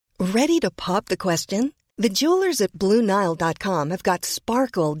Ready to pop the question? The jewelers at BlueNile.com have got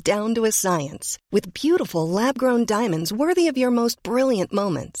sparkle down to a science with beautiful lab-grown diamonds worthy of your most brilliant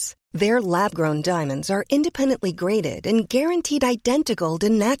moments. Their lab-grown diamonds are independently graded and guaranteed identical to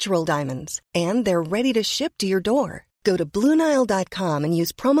natural diamonds, and they're ready to ship to your door. Go to BlueNile.com and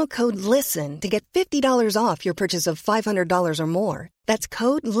use promo code LISTEN to get $50 off your purchase of $500 or more. That's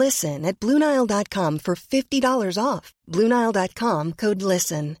code LISTEN at BlueNile.com for $50 off. BlueNile.com, code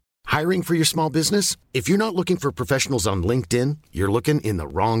LISTEN. Hiring for your small business? If you're not looking for professionals on LinkedIn, you're looking in the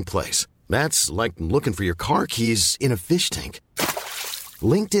wrong place. That's like looking for your car keys in a fish tank.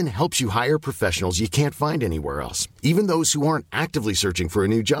 LinkedIn helps you hire professionals you can't find anywhere else, even those who aren't actively searching for a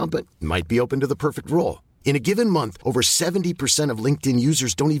new job but might be open to the perfect role. In a given month, over 70% of LinkedIn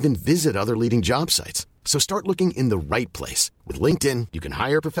users don't even visit other leading job sites. So start looking in the right place. With LinkedIn, you can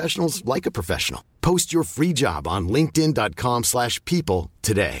hire professionals like a professional. Post your free job on linkedin.com/people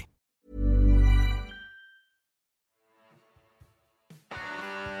today.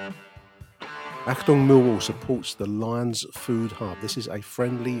 Achtung Millwall supports the Lions Food Hub. This is a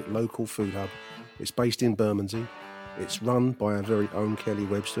friendly local food hub. It's based in Bermondsey. It's run by our very own Kelly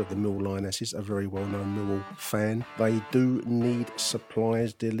Webster of the Mill Lionesses, a very well-known Millwall fan. They do need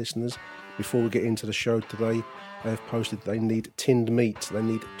supplies, dear listeners. Before we get into the show today, they have posted they need tinned meat, they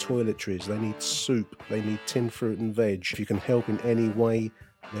need toiletries, they need soup, they need tinned fruit and veg. If you can help in any way,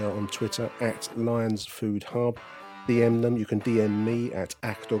 they are on Twitter at Lions Food Hub. DM them. You can DM me at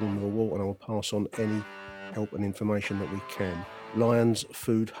Achtung Millwall, and I will pass on any help and information that we can. Lions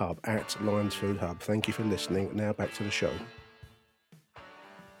Food Hub at Lions Food Hub. Thank you for listening. Now back to the show.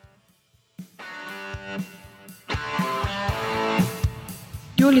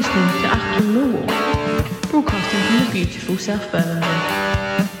 You're listening to Achtung Millwall, broadcasting from the beautiful South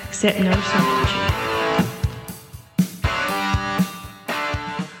Birmingham. Accept no substitute.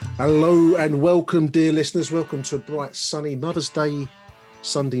 Hello and welcome, dear listeners. Welcome to a bright, sunny Mother's Day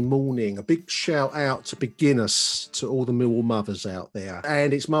Sunday morning. A big shout out to begin us to all the Millwall mothers out there.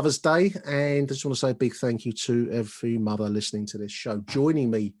 And it's Mother's Day, and I just want to say a big thank you to every mother listening to this show. Joining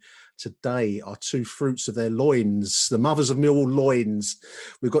me today are two fruits of their loins, the mothers of Millwall loins.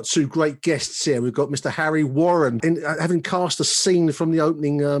 We've got two great guests here. We've got Mr. Harry Warren, having cast a scene from the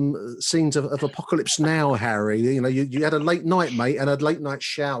opening scenes of Apocalypse Now. Harry, you know, you had a late night, mate, and a late night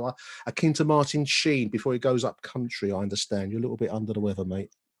shower akin to Martin Sheen before he goes up country. I understand you're a little bit under the weather, mate.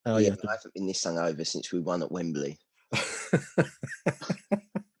 But I haven't been this hungover since we won at Wembley.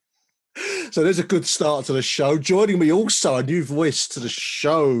 So there's a good start to the show. Joining me also, a new voice to the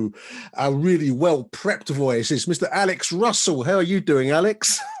show, a really well-prepped voice, is Mr. Alex Russell. How are you doing,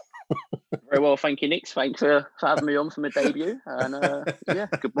 Alex? Very well, thank you, Nick. Thanks for having me on for my debut. And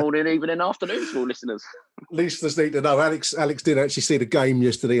good morning, evening, afternoon to all listeners. Listeners need to know, Alex did actually see the game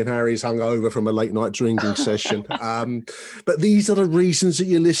yesterday, and Harry's hung over from a late night drinking session. But these are the reasons that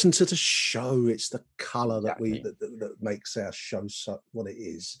you listen to the show. It's the colour that that makes our show what it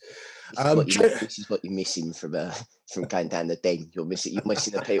is. This is what you're missing from going down the den. You're missing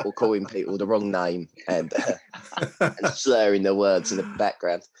the people calling people the wrong name and slurring the words in the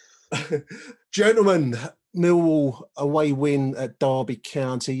background. Gentlemen, Millwall away win at Derby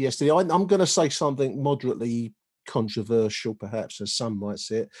County yesterday. I'm going to say something moderately controversial, perhaps, as some might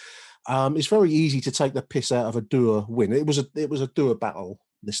say it. It's very easy to take the piss out of a Doer win. It was a Doer battle,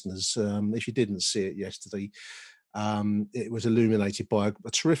 listeners. If you didn't see it yesterday, it was illuminated by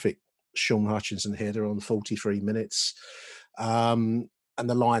a terrific Sean Hutchinson header on 43 minutes. And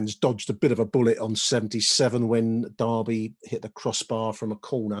the Lions dodged a bit of a bullet on 77 when Derby hit the crossbar from a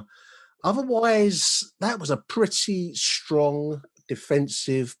corner. Otherwise, that was a pretty strong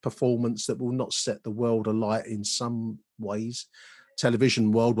defensive performance that will not set the world alight in some ways.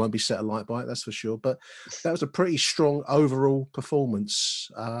 Television world won't be set alight by it, that's for sure. But that was a pretty strong overall performance.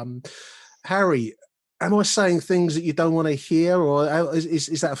 Harry, am I saying things that you don't want to hear, or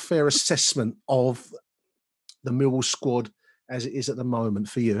is that a fair assessment of the Millwall squad as it is at the moment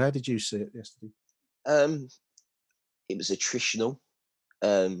for you? How did you see it yesterday? It was attritional.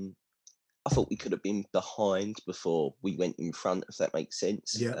 I thought we could have been behind before we went in front, if that makes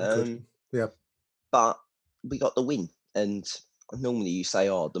sense. Yeah, But we got the win. And normally you say,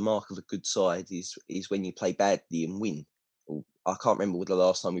 the mark of a good side is when you play badly and win. Well, I can't remember the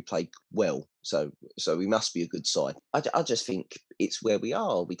last time we played well. So we must be a good side. I just think it's where we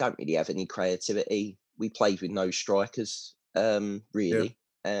are. We don't really have any creativity. We played with no strikers, really.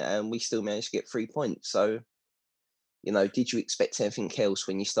 Yeah. And we still managed to get 3 points. So, you know, did you expect anything else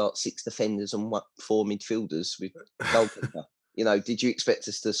when you start 6 defenders and 4 midfielders with goalkeeper? You know, did you expect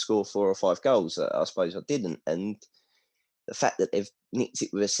us to score 4 or 5 goals? I suppose I didn't. And the fact that they've nicked it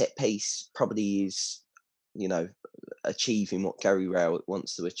with a set piece probably is, achieving what Gary Rowett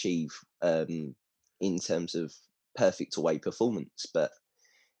wants to achieve in terms of perfect away performance. But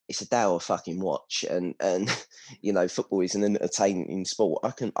it's a dour fucking watch, and football is an entertaining sport.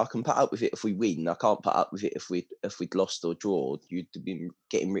 I can put up with it if we win. I can't put up with it if we'd lost or drawn. You'd be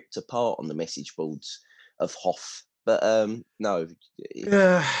getting ripped apart on the message boards of Hoff. But no,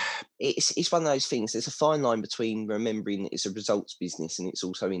 it's one of those things. There's a fine line between remembering it's a results business and it's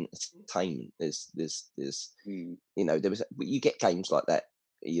also entertainment. You get games like that,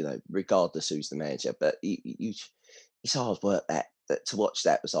 regardless who's the manager. But it's hard work. That to watch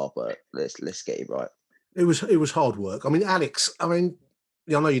that was hard work. Let's get it right. It was hard work. I mean, Alex. I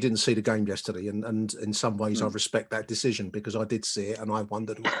know you didn't see the game yesterday, and in some ways I respect that decision because I did see it and I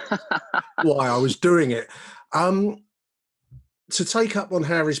wondered why I was doing it. To take up on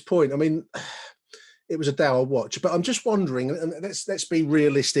Harry's point, I mean, it was a dour watch, but I'm just wondering, and let's be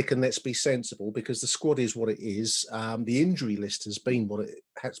realistic and let's be sensible because the squad is what it is. The injury list has been what it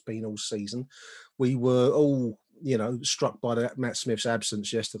has been all season. We were all, struck by Matt Smith's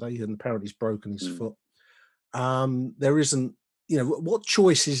absence yesterday, and apparently he's broken his foot. There isn't, what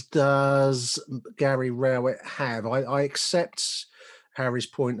choices does Gary Rowett have? I accept Harry's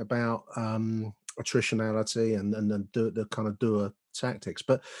point about attritionality and the kind of doer tactics,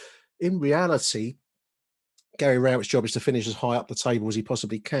 but in reality, Gary Rowett's job is to finish as high up the table as he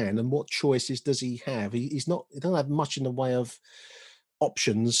possibly can. And what choices does he have? He doesn't have much in the way of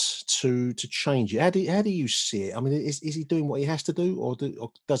options to change it. How do you see it? I mean, is he doing what he has to do, or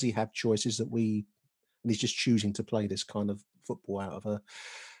does he have choices and he's just choosing to play this kind of football out of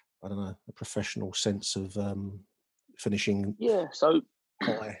a professional sense of finishing? Yeah. So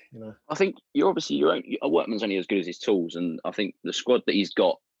high, I think a workman's only as good as his tools, and I think the squad that he's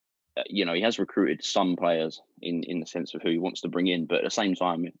got, he has recruited some players in the sense of who he wants to bring in, but at the same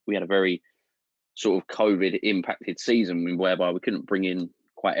time, we had a very sort of COVID impacted season whereby we couldn't bring in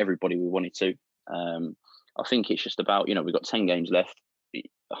quite everybody we wanted to. I think it's just about, we've got 10 games left.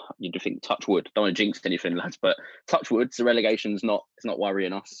 You'd think touch wood, don't want to jinx anything, lads, but touch wood, the relegation's it's not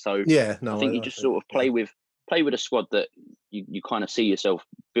worrying us. So yeah, no, I think you just sort of play with a squad that you kind of see yourself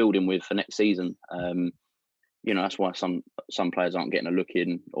building with for next season. That's why some players aren't getting a look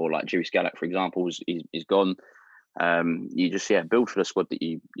in, or like Jiri Scalak, for example, is gone. You just build for the squad that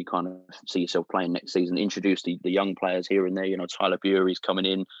you kind of see yourself playing next season. Introduce the young players here and there. Tyler Bury's coming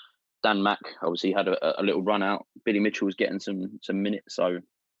in. Dan Mack obviously had a little run out. Billy Mitchell was getting some minutes. So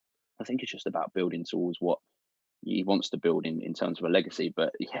I think it's just about building towards what he wants to build in terms of a legacy.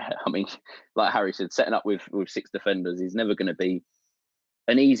 But yeah, I mean, like Harry said, setting up with 6 defenders is never going to be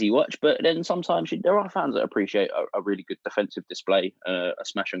an easy watch. But then sometimes there are fans that appreciate a really good defensive display, a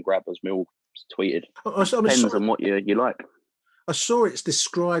smash and grab, as Mill tweeted. Depends on what you like. I saw it's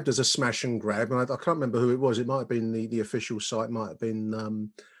described as a smash and grab, and I can't remember who it was. It might have been the official site. Might have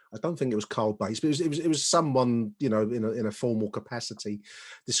been. I don't think it was Carl Bates, but it was someone in a formal capacity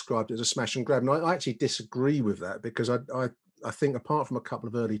described it as a smash and grab. And I actually disagree with that because I think apart from a couple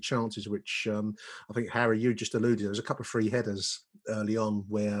of early chances, which I think Harry you just alluded, there was a couple of free headers early on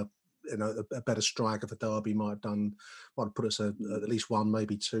where a better striker for Derby might have put us at least one,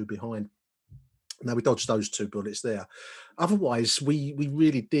 maybe two behind. Now we dodged those 2 bullets there. Otherwise, we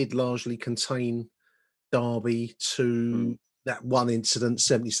really did largely contain Derby to that one incident,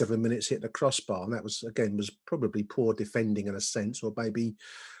 77 minutes hit the crossbar, and that was probably poor defending in a sense, or maybe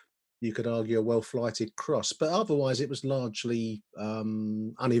you could argue a well-flighted cross. But otherwise, it was largely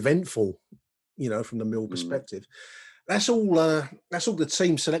uneventful, from the Mill perspective. That's all the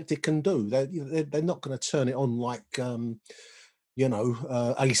team selected can do. They're not going to turn it on like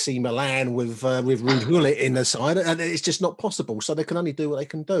AC Milan with Ruud Gullit in the side, and it's just not possible. So they can only do what they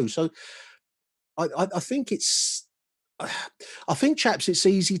can do. So I think chaps, it's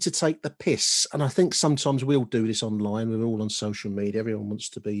easy to take the piss, and I think sometimes we'll do this online. We're all on social media. Everyone wants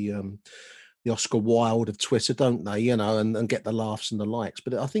to be the Oscar Wilde of Twitter, don't they? And get the laughs and the likes.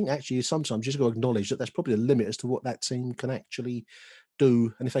 But I think actually sometimes you just got to acknowledge that there's probably a limit as to what that team can actually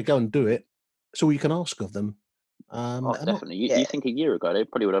do, and if they go and do it, it's all you can ask of them. Definitely. You think a year ago they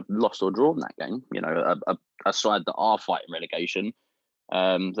probably would have lost or drawn that game. A side that are fighting relegation,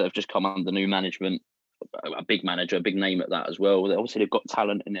 that have just come under new management, a big manager, a big name at that as well. They've got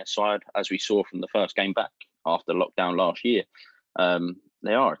talent in their side, as we saw from the first game back after lockdown last year.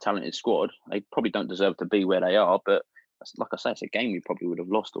 They are a talented squad. They probably don't deserve to be where they are, but like I say, it's a game we probably would have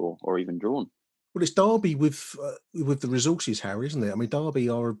lost or even drawn. Well, it's Derby with the resources, Harry, isn't it? I mean, Derby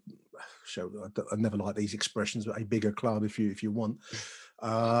are. I never like these expressions, but a bigger club, if you want.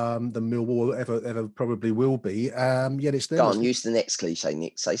 than Millwall ever probably will be. Yet it's them. Go on, use the next cliche,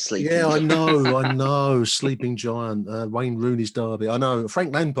 Nick. Say sleeping. Yeah, I know. Sleeping giant. Wayne Rooney's derby. I know.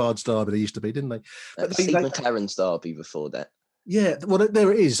 Frank Lampard's derby. They used to be, didn't they? But Steve McLaren's derby before that. Yeah, well,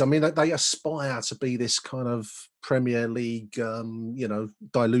 there it is. I mean, they aspire to be this kind of Premier League,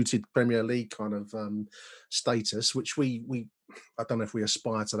 diluted Premier League kind of status, which we I don't know if we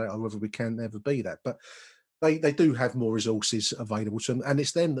aspire to that or whether we can ever be that, but they do have more resources available to them, and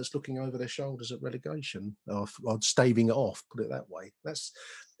it's them that's looking over their shoulders at relegation or staving it off. Put it that way.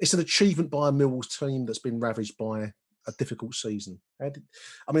 It's an achievement by a Millwall team that's been ravaged by a difficult season.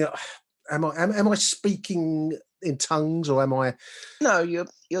 Am I speaking in tongues, or am I? No,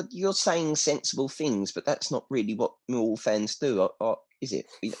 you're saying sensible things, but that's not really what Millwall fans do, is it?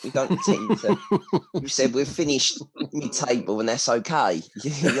 We don't tend to. You said we've finished mid-table, and that's okay.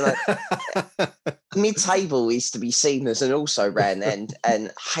 Mid-table is to be seen as an also-ran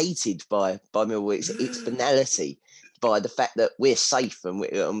and hated by Millwall. It's banality. By the fact that we're safe and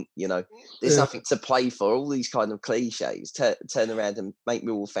there's nothing to play for, all these kind of cliches turn around and make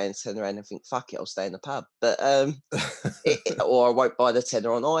Millwall fans turn around and think, fuck it, I'll stay in the pub. But or I won't buy the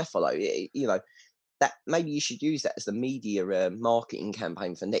tenner on iFollow. That maybe you should use that as the media marketing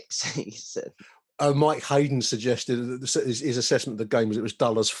campaign for next season. Mike Hayden suggested his assessment of the game was it was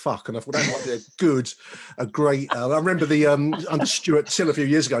dull as fuck, and I thought that might be a great. I remember under Stuart Till a few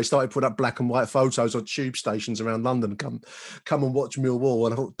years ago, he started putting up black and white photos on tube stations around London. Come and watch Millwall,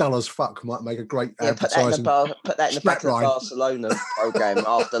 and I thought dull as fuck might make a great advertising. Put that in the back of the Barcelona program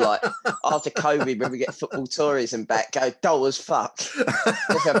after COVID when we get football tourism back. Go dull as fuck.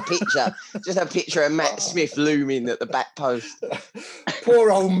 Just a picture of Matt Smith looming at the back post.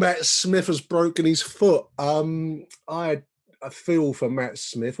 Poor old Matt Smith has broken his foot. I feel for Matt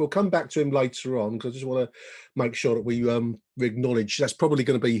Smith. We'll come back to him later on because I just want to make sure that we acknowledge that's probably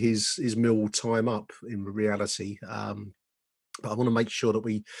going to be his Millwall time up in reality. But I want to make sure that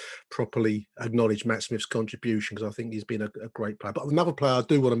we properly acknowledge Matt Smith's contribution because I think he's been a great player. But another player I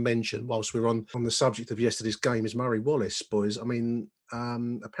do want to mention whilst we're on the subject of yesterday's game is Murray Wallace, boys. I mean,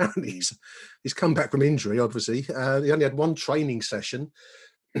 apparently he's come back from injury, obviously. He only had one training session.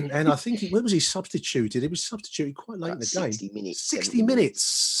 And I think when was he substituted? He was substituted quite late in the game. 60 minutes. 60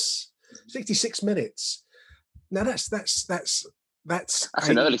 minutes. 66 minutes. Now that's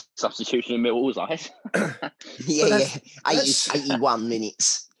an early substitution in Millwall's eyes. yeah. 81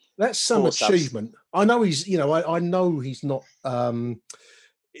 minutes. That's some achievement. I know he's, I know he's not,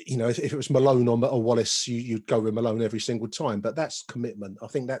 if it was Malone or Wallace, you'd go with Malone every single time, but that's commitment. I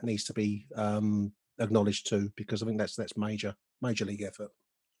think that needs to be acknowledged too, because I think that's major league effort.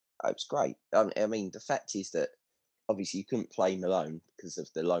 Oh, it's great. I mean, the fact is that obviously you couldn't play Malone because of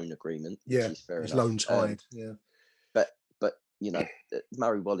the loan agreement. Yeah, which is fair his enough. loan tied. Yeah, but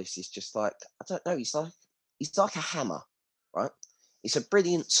Murray Wallace is just like, I don't know. He's like a hammer, right? It's a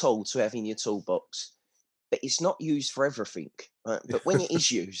brilliant tool to have in your toolbox, but it's not used for everything. Right? But when it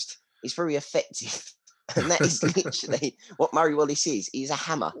is used, it's very effective. And that is literally what Murray Wallace is. He's a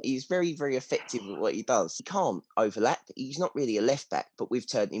hammer. He's very, very effective at what he does. He can't overlap. He's not really a left back, but we've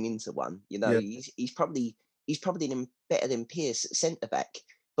turned him into one. He's probably better than Pearce at centre back.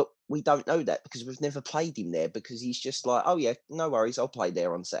 But we don't know that because we've never played him there because he's just like, oh yeah, no worries, I'll play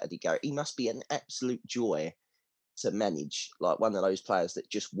there on Saturday. He must be an absolute joy to manage, like one of those players that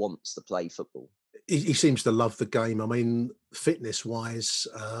just wants to play football. He seems to love the game. I mean, fitness-wise,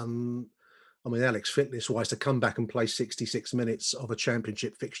 Alex, fitness-wise, to come back and play 66 minutes of a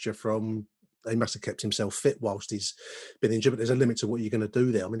championship fixture he must have kept himself fit whilst he's been injured, but there's a limit to what you're going to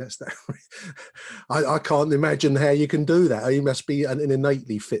do there. I mean, that's that. I can't imagine how you can do that. He must be an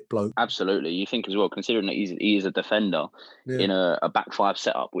innately fit bloke. Absolutely. You think as well, considering that he is a defender in a back five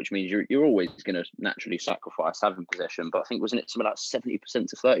setup, which means you're always going to naturally sacrifice having possession. But I think, wasn't it something like 70%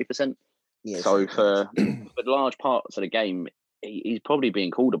 to 30%? Yeah. So for large parts of the game, he's probably being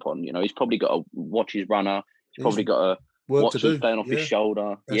called upon. He's probably got to watch his runner. He's probably got to watch him playing off his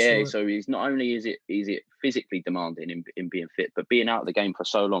shoulder. Right. So he's not only is it physically demanding in being fit, but being out of the game for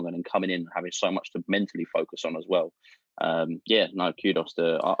so long and then coming in and having so much to mentally focus on as well. Kudos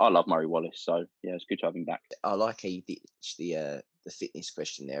to. I love Murray Wallace, so yeah, it's good to have him back. I like how you ditched the fitness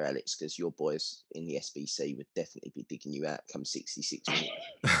question there, Alex, because your boys in the SBC would definitely be digging you out come 66 minutes.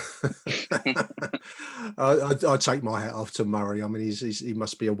 I take my hat off to Murray. I mean, he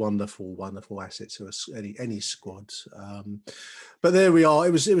must be a wonderful, wonderful asset to any squad. But there we are.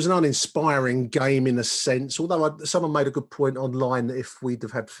 It was an uninspiring game in a sense. Although someone made a good point online that if we'd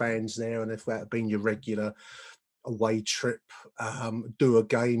have had fans there and if that had been your regular away trip, do a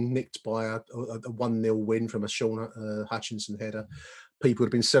game nicked by a 1-0 win from a Sean Hutchinson header, people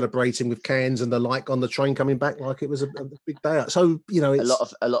had been celebrating with cans and the like on the train coming back, like it was a big day out. So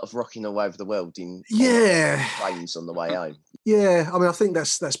it's a lot of rocking all over the world in trains on the way home. Yeah, I mean, I think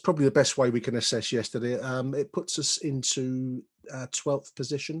that's probably the best way we can assess yesterday. It puts us into 12th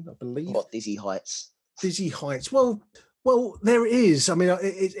position, I believe. What dizzy heights? Dizzy heights. Well, there it is. I mean,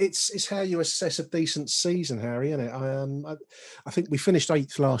 it's how you assess a decent season, Harry, isn't it? I think we finished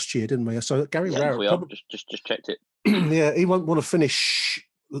 8th last year, didn't we? So Gary Rowett just checked it. Yeah, he won't want to finish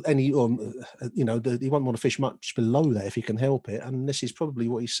he won't want to fish much below that if he can help it. And this is probably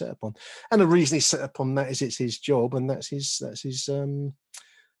what he's set up on. And the reason he's set up on that is it's his job, and that's his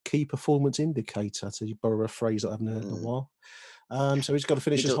key performance indicator, to borrow a phrase that I haven't heard in a while. So he's got to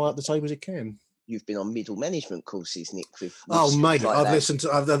finish as high up the table as he can. You've been on middle management courses, Nick. With mate, like I've listened to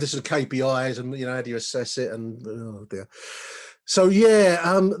KPIs, and how do you assess it? And oh dear. So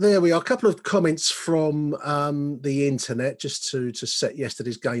there we are. A couple of comments from the internet just to set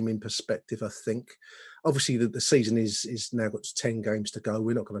yesterday's game in perspective. I think obviously the season is now got 10 games to go.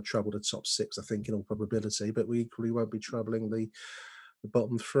 We're not going to trouble the top 6, I think, in all probability, but we equally won't be troubling the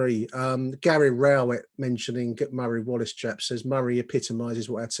bottom 3. Gary Rowett mentioning Murray Wallace chap says Murray epitomises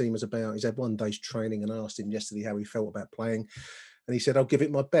what our team is about. He's had one day's training, and asked him yesterday how he felt about playing, and he said, "I'll give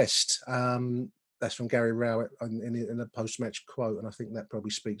it my best." That's from Gary Rowett in a post-match quote, and I think that probably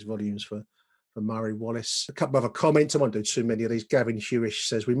speaks volumes for Murray Wallace. A couple of other comments. I won't do too many of these. Gavin Hewish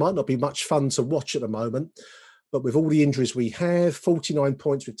says, "We might not be much fun to watch at the moment, but with all the injuries we have, 49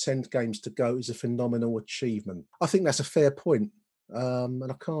 points with 10 games to go is a phenomenal achievement." I think that's a fair point. And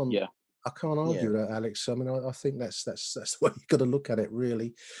I can't argue that, Alex. I mean, I think that's the way you've got to look at it,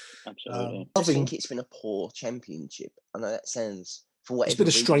 really. Absolutely. I think it's been a poor championship. I know that sounds, for whatever it's been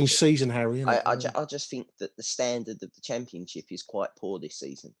a strange season, Harry. I just think that the standard of the championship is quite poor this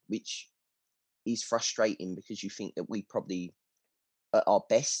season, which is frustrating because you think that we probably at our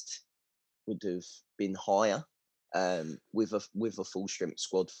best would have been higher with a full strength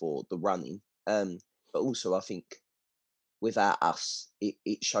squad for the running. But also, I think without us,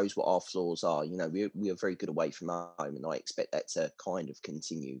 it shows what our flaws are. We are very good away from home, and I expect that to kind of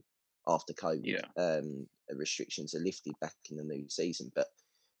continue after COVID. Yeah. Restrictions are lifted back in the new season, but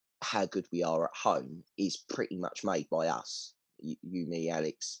how good we are at home is pretty much made by us. You, me,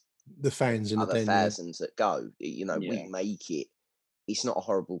 Alex, the fans, and other thousands that go. We make it. It's not a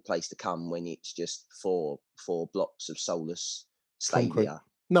horrible place to come when it's just four blocks of soulless stadia.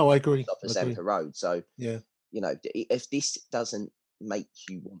 No, I agree. Up Zampa Road. So yeah. If this doesn't make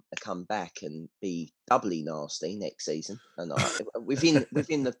you want to come back and be doubly nasty next season, and within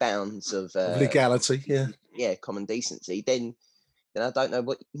the bounds of legality, common decency, then I don't know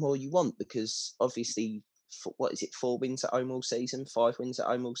what more you want, because obviously, what is it? 4 wins at home all season, 5 wins at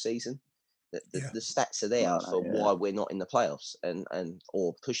home all season. The stats are there for why we're not in the playoffs and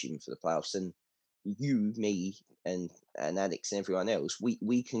or pushing for the playoffs. And you, me, and Alex and everyone else,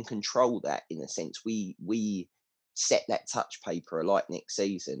 we can control that in a sense. We set that touch paper alight next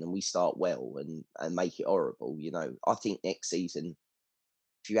season, and we start well and make it horrible. I think next season,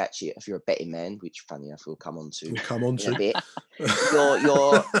 if you're a betting man, which funny enough we'll come on to in a bit,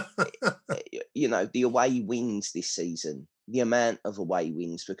 you're the away wins this season. The amount of away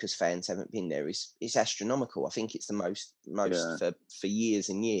wins because fans haven't been there is astronomical. I think it's the most for years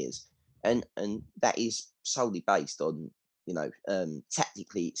and years. And that is solely based on,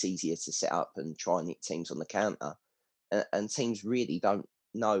 tactically it's easier to set up and try and hit teams on the counter. And teams really don't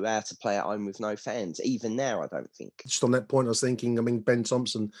know how to play at home with no fans. Even now, I don't think. Just on that point, I was thinking, Ben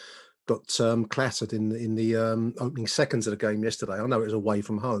Thompson got clattered in the opening seconds of the game yesterday. I know it was away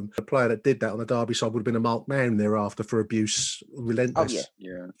from home. The player that did that on the Derby side would have been a marked man thereafter for abuse, relentless. Oh,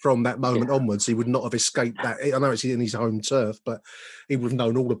 yeah. From that moment onwards, he would not have escaped that. I know it's in his home turf, but he would have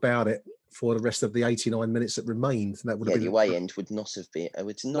known all about it for the rest of the 89 minutes that remained. That would have been the away end would not have been. Have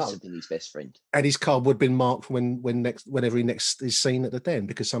been his best friend. And his card would have been marked whenever he next is seen at the Den,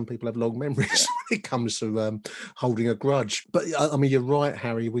 because some people have long memories when it comes to holding a grudge. But I mean, you're right,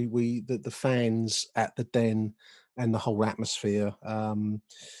 Harry. The fans at the Den and the whole atmosphere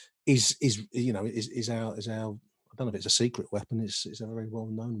is our. I don't know if it's a secret weapon. It's a very well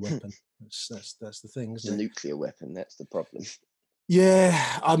known weapon. That's the thing. Isn't it's a nuclear weapon. That's the problem.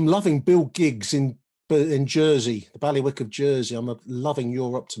 Yeah, I'm loving Bill Giggs in Jersey, the Ballywick of Jersey. I'm loving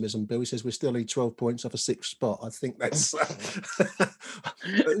your optimism, Bill. He says we still need 12 points off a 6th spot. I think that's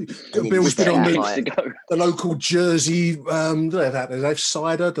Bill's been on the local Jersey. Do they have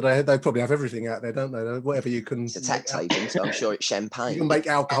cider? They probably have everything out there, don't they? Whatever you can. It's a tax haven, so I'm sure it's champagne. You can make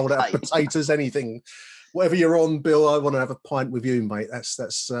alcohol out of potatoes, anything. Whatever you're on, Bill, I want to have a pint with you, mate.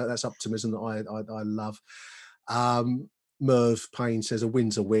 That's optimism that I love. Merv Payne says a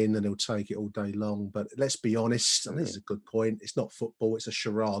win's a win and he'll take it all day long. But let's be honest, and this is a good point, it's not football, it's a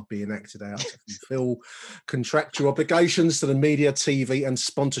charade being acted out to fulfill contractual obligations to the media, TV and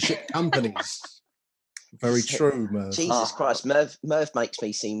sponsorship companies. Very true, Merv. Jesus Christ, Merv makes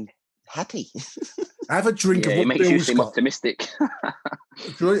me seem happy. Have a drink of what it makes Bill's you seem got. optimistic.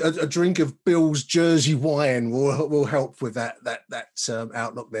 A drink of Bill's Jersey wine will help with that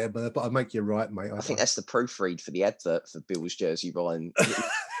outlook there, Merv. But I make you right, mate. I think that's the proofread for the advert for Bill's Jersey wine.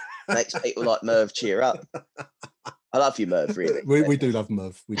 Makes people like Merv cheer up. I love you, Merv. Really, we do love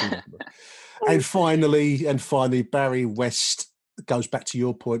Merv. We do love Merv. And finally, Barry West. Goes back to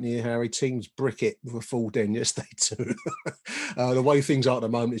your point here, Harry. Teams brick it with a full den. Yes, they do. The way things are at the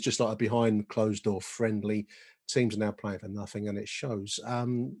moment, it's just like a behind closed door friendly. Teams are now playing for nothing, and it shows. I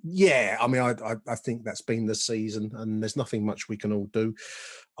think that's been the season, and there's nothing much we can all do.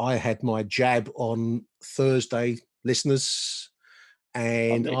 I had my jab on Thursday, listeners,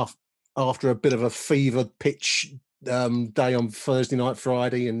 and after a bit of a fevered pitch day on Thursday night,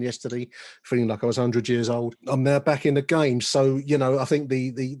 Friday, and yesterday, feeling like I was 100 years old, I'm now back in the game. So, I think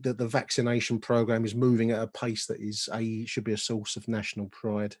the vaccination program is moving at a pace that should be a source of national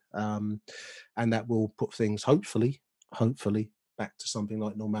pride, and that will put things hopefully back to something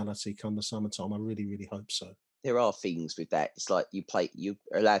like normality come the summertime. I really, really hope so. There are things with that. It's like you're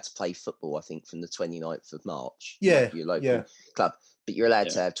allowed to play football, I think, from the 29th of March. Yeah, your local club, but you're allowed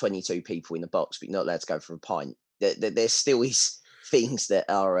to have 22 people in the box, but you're not allowed to go for a pint. There still is things that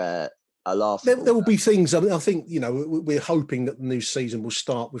are laughable. There will be things. I think we're hoping that the new season will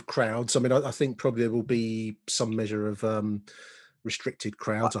start with crowds. I mean, I think probably there will be some measure of restricted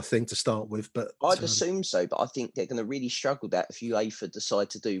crowds. I think to start with, but I'd assume so. But I think they're going to really struggle that if UEFA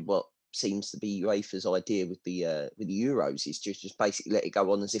decide to do what seems to be UEFA's idea with the Euros, is just basically let it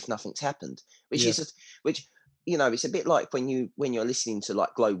go on as if nothing's happened, it's a bit like when you're listening to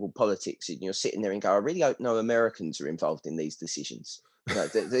like global politics and you're sitting there and go, I really hope no Americans are involved in these decisions.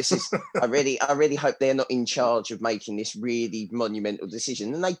 This is I really hope they're not in charge of making this really monumental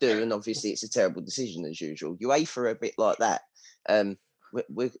decision, and they do, and obviously it's a terrible decision as usual. UEFA are a bit like that.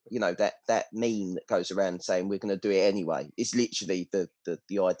 We're that meme that goes around saying we're going to do it anyway is literally the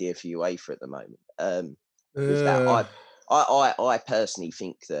idea for UEFA at the moment. With that, I personally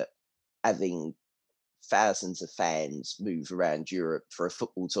think that having thousands of fans move around Europe for a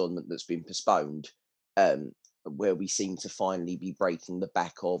football tournament that's been postponed, where we seem to finally be breaking the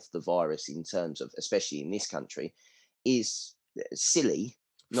back of the virus in terms of, especially in this country, is silly.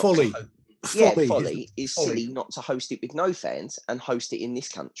 Folly. Folly is silly not to host it with no fans and host it in this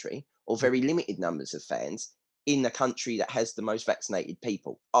country, or very limited numbers of fans in the country that has the most vaccinated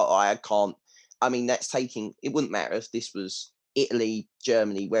people. I can't. I mean, it wouldn't matter if this was Italy,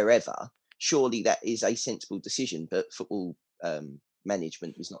 Germany, wherever. Surely that is a sensible decision, but football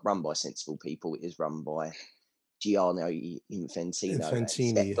management is not run by sensible people. It is run by Gianni Infantino.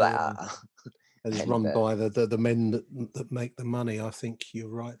 And it's run by the men that make the money. I think you're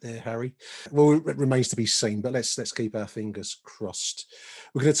right there, Harry. Well, it remains to be seen, but let's keep our fingers crossed.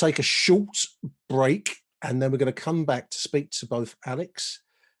 We're going to take a short break, and then we're going to come back to speak to both Alex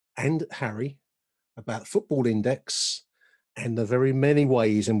and Harry about Football Index and the very many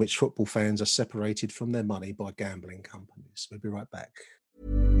ways in which football fans are separated from their money by gambling companies. We'll be right back.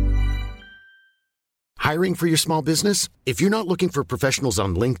 Hiring for your small business? If you're not looking for professionals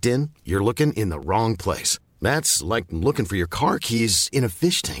on LinkedIn, you're looking in the wrong place. That's like looking for your car keys in a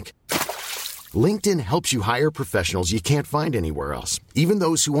fish tank. LinkedIn helps you hire professionals you can't find anywhere else, even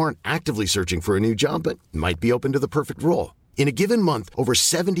those who aren't actively searching for a new job but might be open to the perfect role. In a given month, over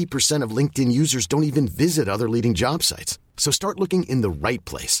 70% of LinkedIn users don't even visit other leading job sites. So start looking in the right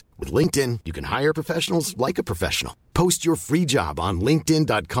place. With LinkedIn, you can hire professionals like a professional. Post your free job on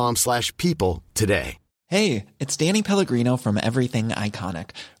linkedin.com/people today. Hey, it's Danny Pellegrino from Everything Iconic.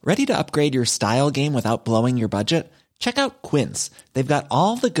 Ready to upgrade your style game without blowing your budget? Check out Quince. They've got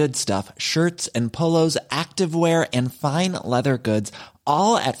all the good stuff, shirts and polos, activewear, and fine leather goods,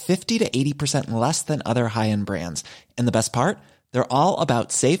 all at 50 to 80% less than other high-end brands. And the best part? They're all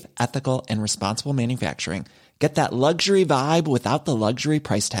about safe, ethical, and responsible manufacturing. Get that luxury vibe without the luxury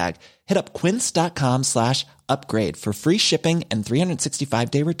price tag. Hit up quince.com/upgrade for free shipping and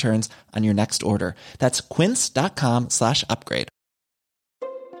 365-day returns on your next order. That's quince.com/upgrade.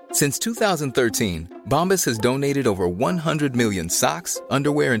 Since 2013, Bombas has donated over 100 million socks,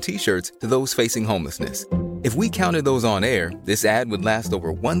 underwear, and T-shirts to those facing homelessness. If we counted those on air, this ad would last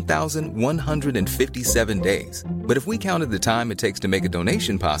over 1,157 days. But if we counted the time it takes to make a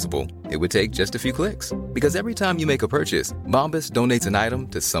donation possible, it would take just a few clicks. Because every time you make a purchase, Bombas donates an item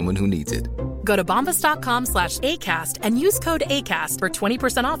to someone who needs it. Go to bombas.com/ACAST and use code ACAST for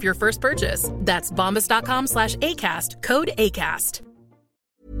 20% off your first purchase. That's bombas.com/ACAST, code ACAST.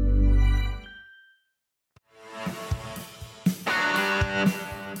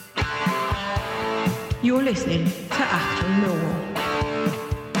 You're listening to After Millwall.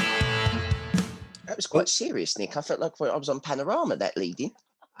 That was quite serious, Nick. I felt like I was on Panorama, that leading.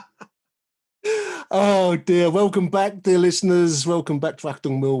 Oh dear! Welcome back, dear listeners. Welcome back to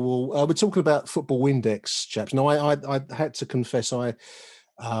Achtung Millwall. We're talking about Football Index, chaps. Now, I had to confess, I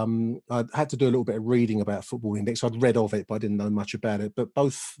had to do a little bit of reading about Football Index. I'd read of it, but I didn't know much about it. But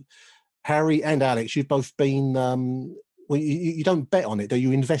both Harry and Alex, you've both been. Well, you don't bet on it, do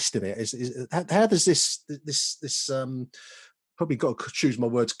you? Invest in it. How does this probably got to choose my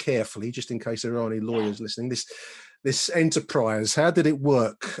words carefully, just in case there are any lawyers listening. This enterprise, how did it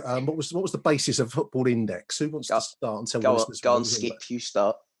work? What was the basis of Football Index? Who wants to start and tell us? Go on, Skip. You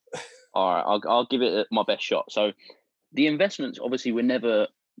start. All right, I'll give it my best shot. So, the investments obviously were never.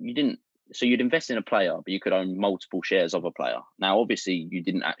 So you'd invest in a player, but you could own multiple shares of a player. Now, obviously, you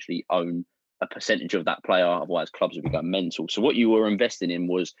didn't actually own a percentage of that player, otherwise clubs would become mental. So what you were investing in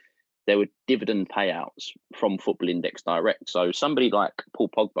was there were dividend payouts from Football Index Direct. So somebody like Paul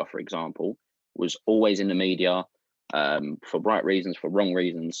Pogba, for example, was always in the media for right reasons, for wrong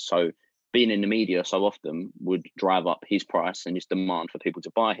reasons. So being in the media so often would drive up his price and his demand for people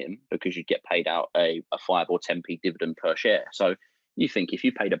to buy him, because you'd get paid out a 5 or 10p dividend per share. So you think if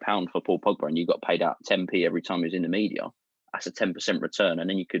you paid £1 for Paul Pogba and you got paid out 10p every time he was in the media, that's a 10% return, and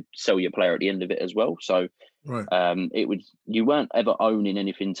then you could sell your player at the end of it as well. So right. You weren't ever owning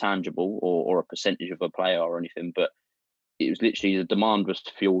anything tangible or a percentage of a player or anything, but it was literally the demand was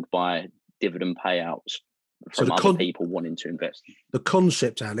fueled by dividend payouts from other people wanting to invest. The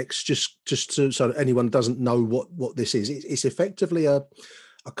concept, Alex, just so that anyone doesn't know what this is, it's effectively a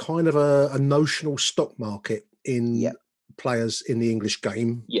kind of a notional stock market in players in the English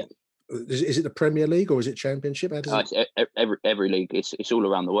game. Yeah. Is it the Premier League or is it Championship? It's every league. It's all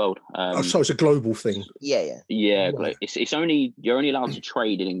around the world. So it's a global thing. Yeah. Right. It's only you're only allowed to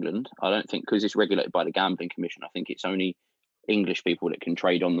trade in England. I don't think, because it's regulated by the Gambling Commission. I think it's only English people that can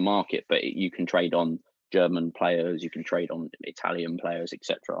trade on the market, but you can trade on German players, you can trade on Italian players,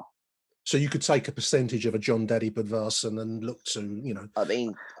 etc. So you could take a percentage of a John Daddy Budvarsson and look to,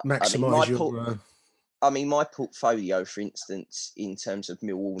 maximise your. My portfolio, for instance, in terms of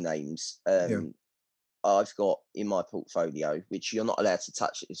Millwall names, I've got in my portfolio, which you're not allowed to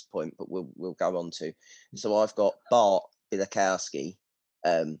touch at this point, but we'll go on to. So I've got Bart Bilakowski,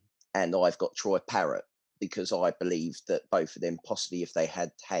 and I've got Troy Parrott, because I believe that both of them, possibly if they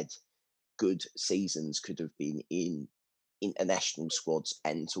had good seasons, could have been in international squads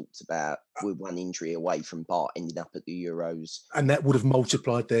and talked about with one injury away from Bart ending up at the Euros, and that would have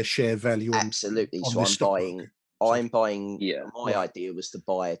multiplied their share value. Absolutely. So I'm buying. My idea was to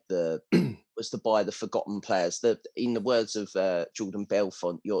buy the forgotten players. In the words of Jordan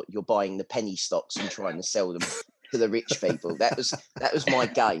Belfont, you're buying the penny stocks and trying to sell them to the rich people. That was my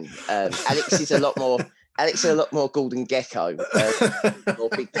game. Alex is a lot more Gordon Gecko, more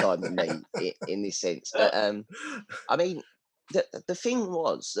big time than me in this sense. But the thing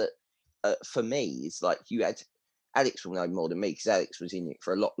was that for me is like you had Alex will know more than me, because Alex was in it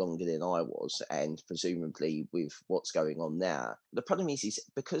for a lot longer than I was, and presumably with what's going on now. The problem is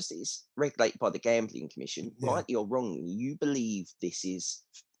because it's regulated by the Gambling Commission, rightly or wrongly, you believe this is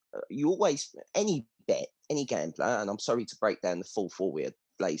you always any gambler, and I'm sorry to break down the full forward,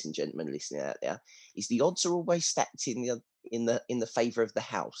 ladies and gentlemen listening out there, is the odds are always stacked in the favour of the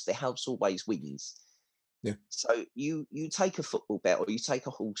house. The house always wins. Yeah. So you take a football bet or you take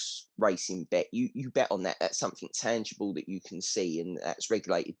a horse racing bet, you bet on that. That's something tangible that you can see, and that's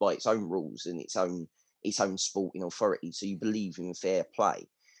regulated by its own rules and its own sporting authority. So you believe in fair play.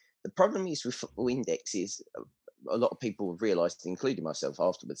 The problem is with Football Index is a lot of people have realised, including myself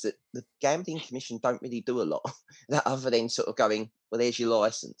afterwards, that the Gambling Commission don't really do a lot that other than sort of going, well, there's your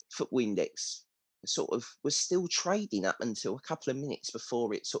licence. Football Index sort of was still trading up until a couple of minutes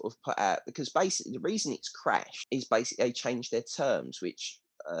before it sort of put out, because basically the reason it's crashed is basically they changed their terms, which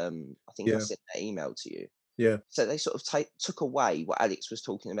I think I sent that email to you. Yeah. So they sort of took away what Alex was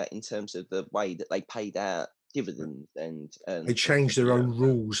talking about in terms of the way that they paid out dividends, and they changed their own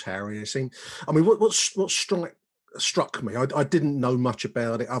rules, Harry. What struck me, I didn't know much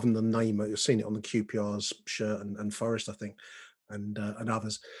about it other than the name. You've seen it on the QPR's shirt and Forest, I think, and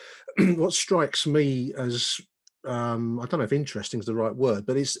others. What strikes me as I don't know if interesting is the right word,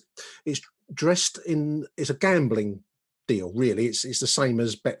 but it's dressed in, it's a gambling deal, really. It's the same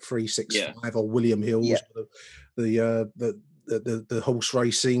as Bet365 or William Hill's, the the horse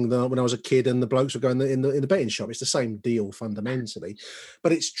racing when I was a kid, and the blokes were going in the betting shop. It's the same deal fundamentally,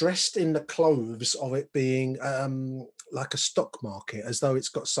 but it's dressed in the clothes of it being like a stock market, as though it's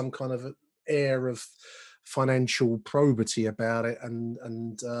got some kind of air of financial probity about it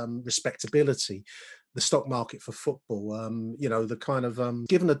and respectability. The stock market for football, the kind of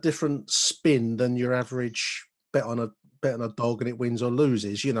given a different spin than your average bet on a dog and it wins or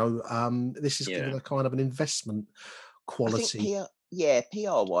loses. This is given a kind of an investment quality. I think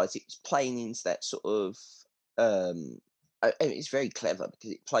PR wise, it's playing into that sort of. It's very clever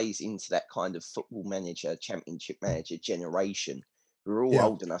because it plays into that kind of football manager, championship manager generation. We're all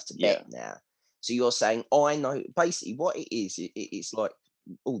old enough to bet now. So you're saying, I know. Basically, what it is, it's like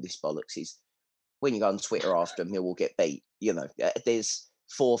all this bollocks is when you go on Twitter after Millwall get beat. There's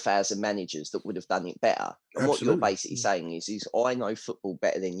 4,000 managers that would have done it better. And what you're basically saying is I know football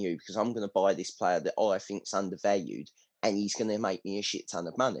better than you because I'm going to buy this player that I think's undervalued, and he's going to make me a shit ton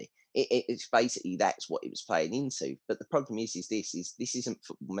of money. It's basically that's what it was playing into. But the problem is this isn't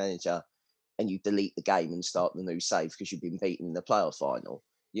Football Manager, and you delete the game and start the new save because you've been beaten in the playoff final.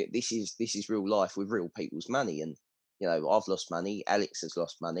 This is real life with real people's money, and I've lost money. Alex has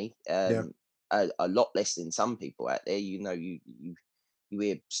lost money. A lot less than some people out there. You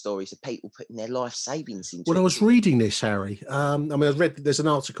hear stories of people putting their life savings into. When I was reading this, Harry, I read there's an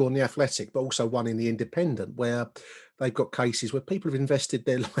article in The Athletic, but also one in The Independent, where they've got cases where people have invested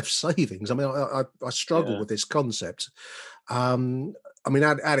their life savings. I struggle with this concept.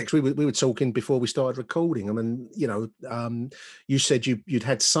 Alex, we were talking before we started recording. You said you'd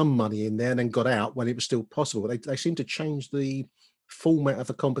had some money in there and then got out when it was still possible. They seem to change the format of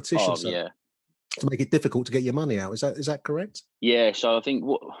the competition. To make it difficult to get your money out. Is that correct? Yeah. So I think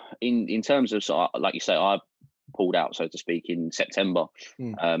in terms of, like you say, I pulled out, so to speak, in September,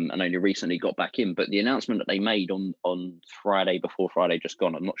 and only recently got back in. But the announcement that they made on Friday, before Friday just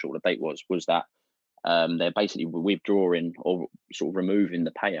gone, I'm not sure what the date was that they're basically withdrawing or sort of removing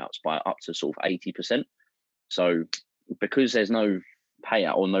the payouts by up to sort of 80%. So because there's no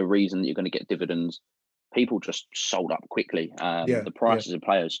payout or no reason that you're going to get dividends, people just sold up quickly. The prices of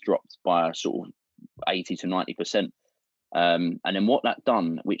players dropped by sort of 80 to 90%. And then what that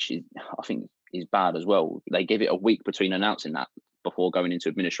done, which is, I think is bad as well, they give it a week between announcing that before going into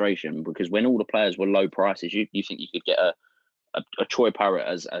administration, because when all the players were low prices, you think you could get a Troy Parrott,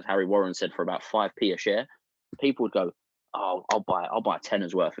 as Harry Warren said, for about 5p a share. People would go, oh, I'll buy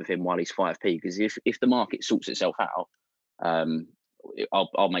 10's worth of him while he's 5p, because if the market sorts itself out,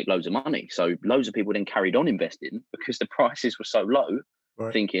 I'll make loads of money. So loads of people then carried on investing because the prices were so low,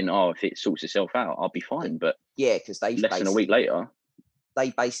 thinking, if it sorts itself out, I'll be fine. But because they less than a week later,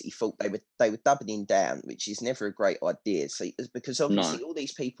 they basically thought they were doubling down, which is never a great idea. So because obviously all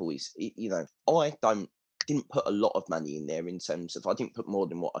these people I didn't put a lot of money in there in terms of, I didn't put more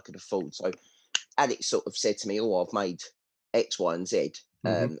than what I could afford. So Alex sort of said to me, I've made X, Y, and Z,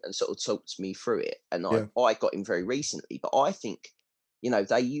 and sort of talked me through it. And I got him very recently, but I think,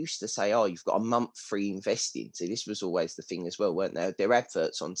 they used to say, you've got a month free investing. So this was always the thing as well, weren't there? Their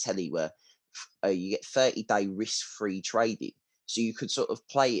adverts on telly were, you get 30-day risk-free trading. So you could sort of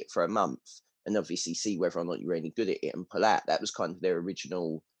play it for a month and obviously see whether or not you're any good at it and pull out. That was kind of their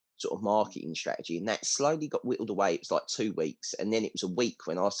original sort of marketing strategy. And that slowly got whittled away. It was like 2 weeks. And then it was a week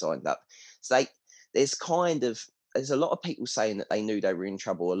when I signed up. So there's a lot of people saying that they knew they were in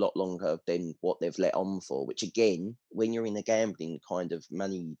trouble a lot longer than what they've let on for, which again, when you're in a gambling kind of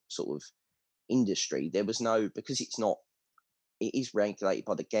money sort of industry, there was because it is regulated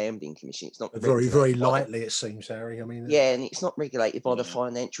by the Gambling Commission. It's not very, very lightly, it seems, Harry. And it's not regulated by the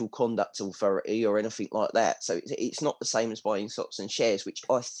Financial Conduct Authority or anything like that. So it's not the same as buying stocks and shares, which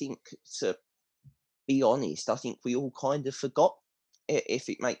I think, to be honest, I think we all kind of forgot, if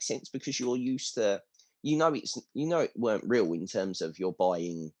it makes sense, because you're used to, it weren't real in terms of you're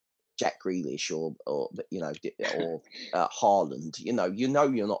buying Jack Grealish or Haaland.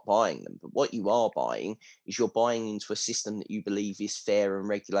 You're not buying them, but what you are buying is you're buying into a system that you believe is fair and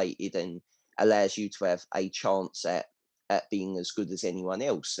regulated and allows you to have a chance at being as good as anyone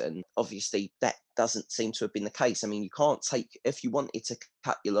else. And obviously that doesn't seem to have been the case. I mean, you can't if you wanted to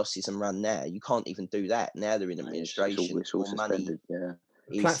cut your losses and run now, you can't even do that. Now they're in administration. It's all suspended,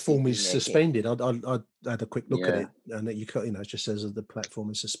 The platform is suspended. I had a quick look at it, and it just says that the platform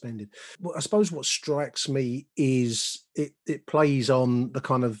is suspended. Well, I suppose what strikes me is it plays on the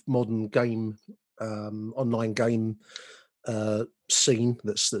kind of modern game, online game scene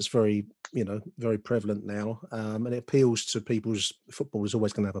that's very very prevalent now, and it appeals to people's. Football is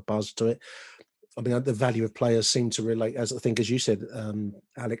always going to have a buzz to it. I mean, the value of players seem to relate, as I think, as you said,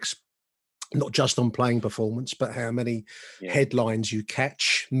 Alex. not just on playing performance, but how many headlines you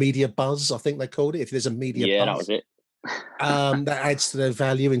catch, media buzz, I think they called it. If there's a media buzz, that was it. That adds to their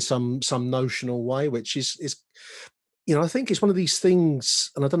value in some notional way, which is I think it's one of these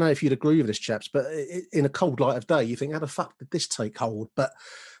things, and I don't know if you'd agree with this, chaps, but in a cold light of day, you think, how the fuck did this take hold? But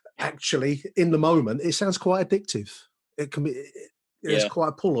actually, in the moment, it sounds quite addictive. It can be. There's quite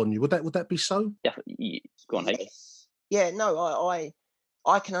a pull on you. Would that be so? Definitely. Go on, Hank. Yeah, no,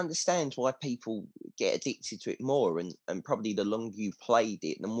 I can understand why people get addicted to it more, and probably the longer you played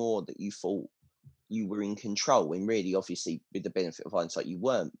it, the more that you thought you were in control. And really, obviously, with the benefit of hindsight, you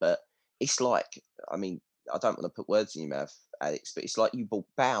weren't. But it's like, I mean, I don't want to put words in your mouth, Alex, but it's like you bought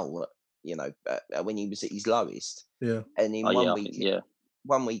Bale, when he was at his lowest. Yeah. And in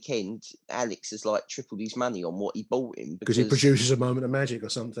one weekend, Alex has like tripled his money on what he bought him because he produces a moment of magic or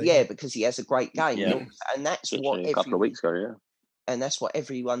something. Yeah, because he has a great game. Yeah. And that's literally a couple of weeks ago, yeah. And that's what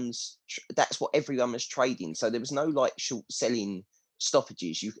everyone was trading. So there was no like short selling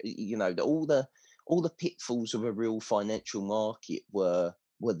stoppages. All the pitfalls of a real financial market were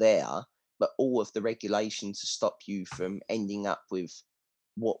there, but all of the regulations to stop you from ending up with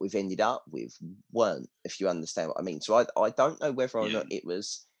what we've ended up with weren't, if you understand what I mean. So I don't know whether or not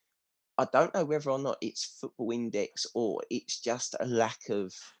I don't know whether or not it's Football Index or it's just a lack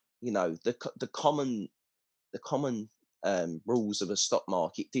of, the common rules of a stock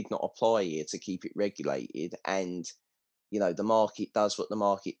market did not apply here to keep it regulated. And, the market does what the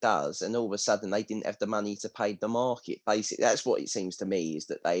market does. And all of a sudden they didn't have the money to pay the market. Basically, that's what it seems to me, is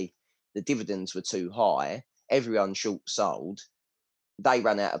that the dividends were too high. Everyone short sold. They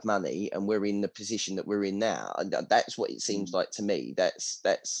ran out of money, and we're in the position that we're in now. And that's what it seems like to me. That's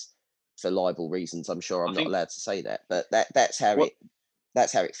for libel reasons. I'm sure I'm not allowed to say that, but that's how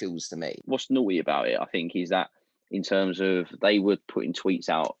it feels to me. What's naughty about it, I think, is that in terms of they were putting tweets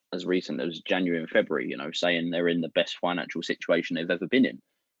out as recent as January and February, saying they're in the best financial situation they've ever been in,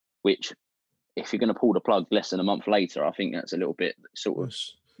 which if you're going to pull the plug less than a month later, I think that's a little bit sort of,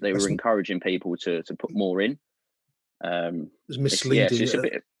 they were encouraging people to put more in. It's misleading.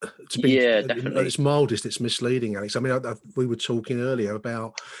 Definitely. At its mildest, it's misleading, Alex. I mean, we were talking earlier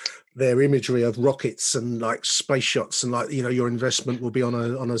about their imagery of rockets and like space shots, and like your investment will be on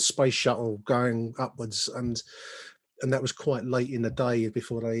a space shuttle going upwards, and that was quite late in the day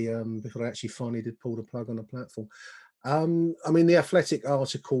before they actually finally did pull the plug on the platform. I mean, the Athletic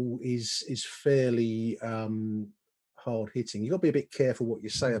article is fairly hard hitting. You've got to be a bit careful what you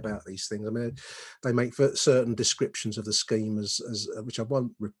say about these things. I mean, they make certain descriptions of the scheme as which I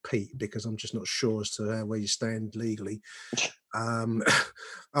won't repeat because I'm just not sure as to where you stand legally.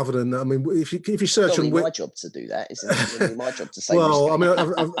 Other than, I mean, if you search on, my job to do that, isn't it? It's really my job to say. Well, I mean,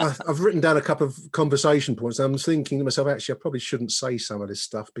 I've written down a couple of conversation points. I'm thinking to myself, actually, I probably shouldn't say some of this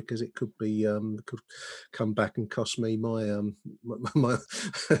stuff because it could be could come back and cost me my my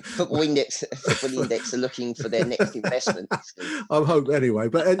Football Index are looking for their next investment. I hope anyway,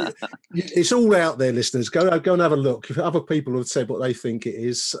 but it's all out there, listeners. Go and have a look. If other people have said what they think it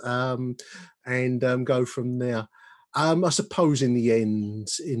is, and go from there. I suppose in the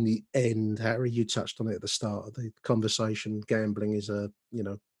end, Harry, you touched on it at the start of the conversation. Gambling is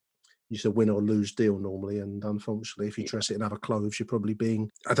it's a win or lose deal normally, and unfortunately, if you dress it in other clothes, you're probably being,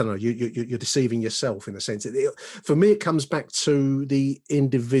 I don't know, you're deceiving yourself in a sense. For me, it comes back to the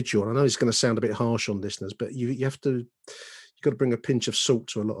individual. I know it's going to sound a bit harsh on listeners, but you've got to bring a pinch of salt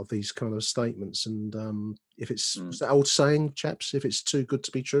to a lot of these kind of statements. And if it's that old saying, chaps, if it's too good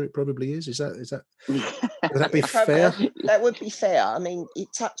to be true, it probably is. Is that would that be fair? That would be fair. I mean, it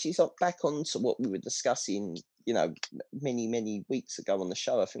touches back onto what we were discussing, many, many weeks ago on the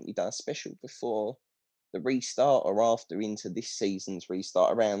show. I think we done a special before the restart or after into this season's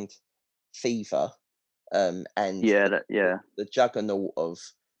restart around FIFA, and the juggernaut of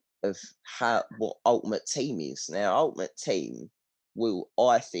what Ultimate Team is. Now, Ultimate Team will,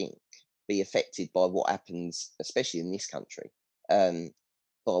 I think, be affected by what happens, especially in this country, by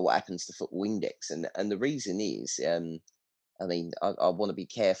what happens to Football Index. And the reason is, I mean, I want to be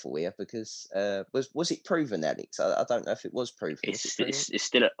careful here because was it proven, Alex? I don't know if it was proven. It's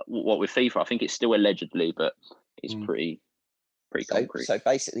still what with FIFA. I think it's still allegedly, but it's pretty concrete. So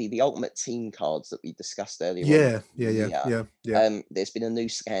basically, the Ultimate Team cards that we discussed earlier. Yeah. There's been a new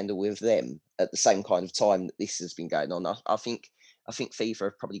scandal with them at the same kind of time that this has been going on. I think FIFA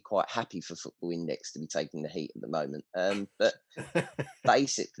are probably quite happy for Football Index to be taking the heat at the moment. But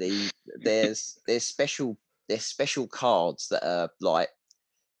basically, there's special cards that are like,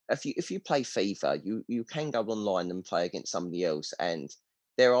 if you play FIFA, you can go online and play against somebody else, and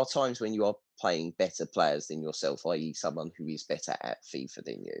there are times when you are playing better players than yourself, i.e. someone who is better at FIFA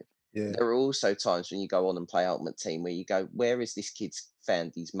than you. Yeah. There are also times when you go on and play Ultimate Team where you go, where has this kid's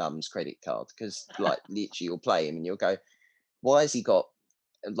found his mum's credit card? Because like literally you'll play him and you'll go, why has he got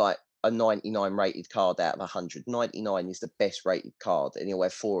like a 99 rated card out of 100? 99 is the best rated card, and he'll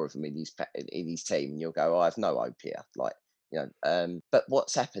have 4 of them in his team, and you'll go, I have no hope here. Like, but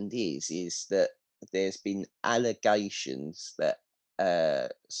what's happened is that there's been allegations that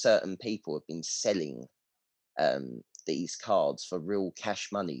certain people have been selling these cards for real cash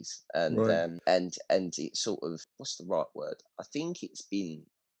monies, and Right. and it's sort of, what's the right word? I think it's been,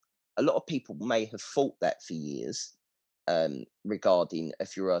 a lot of people may have thought that for years, regarding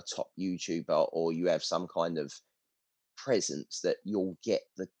if you're a top YouTuber or you have some kind of presence, that you'll get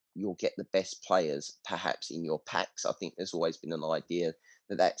the best players perhaps in your packs. I think there's always been an idea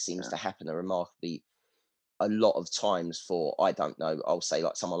that seems to happen a lot of times for, I don't know, I'll say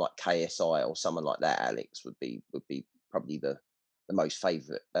like someone like KSI or someone like that, Alex, would be probably the most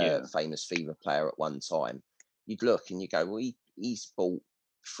famous FIFA player at one time. You'd look and you go, well, he's bought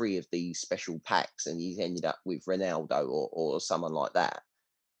 3 of these special packs and he's ended up with Ronaldo or someone like that,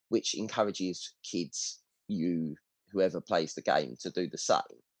 which encourages kids, whoever plays the game, to do the same.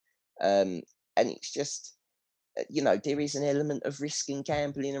 And it's just, there is an element of risk in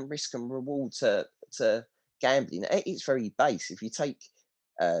gambling and risk and reward to gambling. It's very base. If you take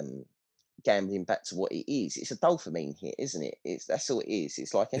gambling back to what it is, it's a dopamine hit, isn't it? That's all it is.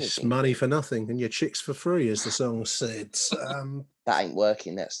 It's like anything. It's money for nothing and your chicks for free, as the song said. That ain't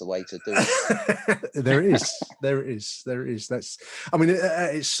working. That's the way to do it. There it is. That's, I mean,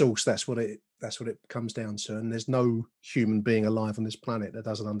 at its source, that's what it comes down to. And there's no human being alive on this planet that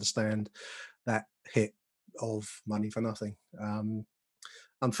doesn't understand that hit of money for nothing.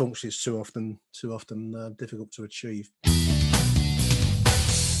 Unfortunately, it's too often difficult to achieve.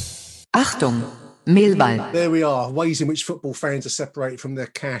 Achtung, Mehlball. There we are. Ways in which football fans are separated from their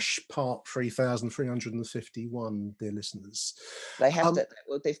cash. Part 3,351, dear listeners. They have to.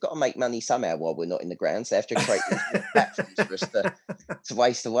 Well, they've got to make money somehow while we're not in the grounds. They have to create these platforms for us to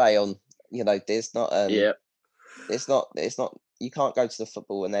waste away on. There's not. It's not. You can't go to the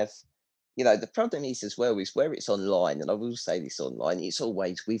football and have. The problem is as well is where it's online, and I will say this online, it's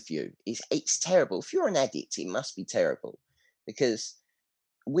always with you. It's terrible. If you're an addict, it must be terrible, because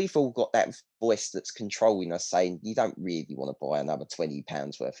we've all got that voice that's controlling us saying, you don't really want to buy another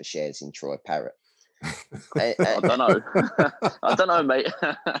 £20 worth of shares in Troy Parrott. I don't know. I don't know, mate.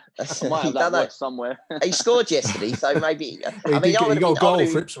 I might have that voice somewhere. He scored yesterday, so maybe. He got a goal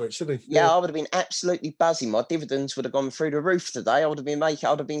for Ipswich, didn't he? Yeah, I would have been absolutely buzzing. My dividends would have gone through the roof today. I would have been going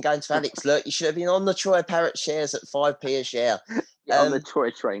to Alex, look, you should have been on the Troy Parrott shares at 5p a share. On the Troy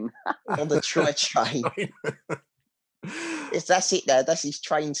train. On the Troy train. That's it there. That's his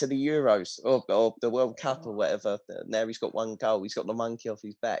train to the Euros or the World Cup or whatever. Now he's got 1 goal. He's got the monkey off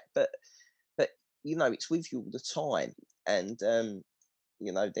his back. But it's with you all the time. And,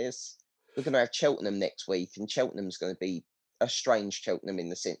 we're going to have Cheltenham next week, and Cheltenham's going to be a strange Cheltenham in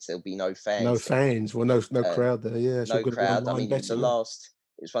the sense there'll be no fans. No fans. Well, no crowd there. Yeah. No crowd. I mean, it was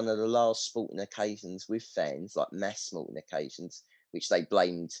one of the last sporting occasions with fans, like mass sporting occasions, which they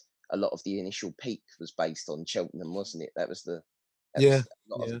blamed. A lot of the initial peak was based on Cheltenham, wasn't it? That was a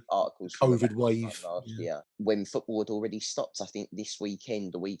lot of articles. COVID wave last year, when football had already stopped. I think this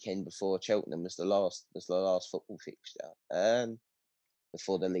weekend, the weekend before Cheltenham, was the last football fixture.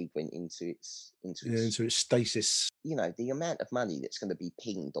 Before the league went into its stasis. The amount of money that's going to be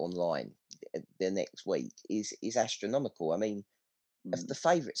pinged online the next week is astronomical. I mean, if the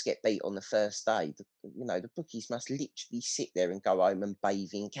favourites get beat on the first day, the bookies must literally sit there and go home and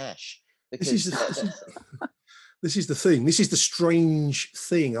bathe in cash. This is the thing. This is the strange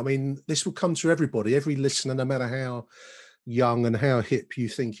thing. I mean, this will come to everybody, every listener, no matter how young and how hip you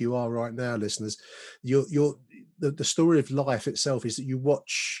think you are right now, listeners. The story of life itself is that you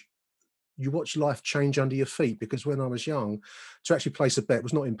watch life change under your feet, because when I was young, to actually place a bet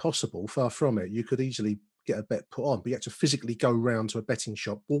was not impossible, far from it. You could easily get a bet put on, but you had to physically go round to a betting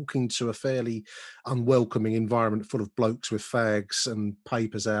shop, walk into a fairly unwelcoming environment full of blokes with fags and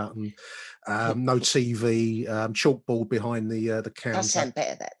papers out, and no TV, chalkboard behind the counter. That sound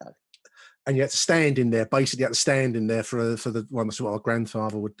better, that though. And you had to stand in there. Basically, you had to stand in there for the one. That's what our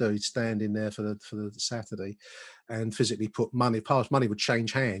grandfather would do. He'd stand in there for the Saturday, and physically put money. Part money would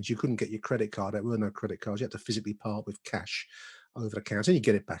change hands. You couldn't get your credit card. There were no credit cards. You had to physically part with cash over the counter, and you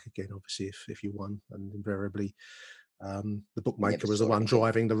get it back again, obviously, if you won. And invariably, the bookmaker was the one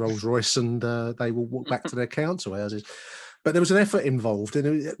driving the Rolls Royce, and they will walk back to their council houses. But there was an effort involved,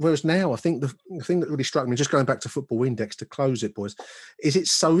 and whereas now I think the thing that really struck me, just going back to Football Index to close it, boys, is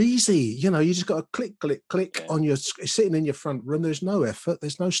it's so easy. You just got to click, click, click on your sitting in your front room. There's no effort.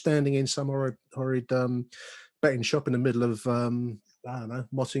 There's no standing in some horrid betting shop in the middle of I don't know,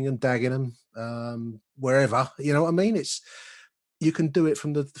 Mottingham, Dagenham, wherever. You know what I mean? You can do it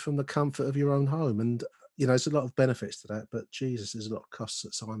from the comfort of your own home, and there's a lot of benefits to that. But Jesus, there's a lot of costs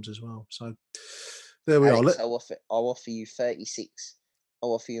at times as well. So there we Alex, are. I'll offer you 36.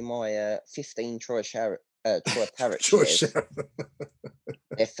 I'll offer you my 15 Troy Parrott shares.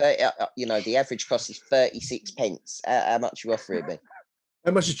 They're 30, the average cost is 36 pence. How much you offering me?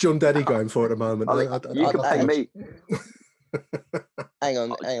 How much is John Daddy going for at the moment? You can pay me. Hang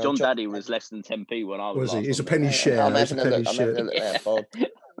on. John Daddy was less than 10p when I was. Was he? It's a penny share. I'm having a look now, Bob.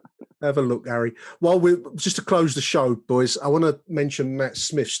 Have a look, Harry. Well, just to close the show, boys, I want to mention Matt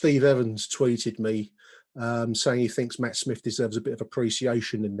Smith. Steve Evans tweeted me saying he thinks Matt Smith deserves a bit of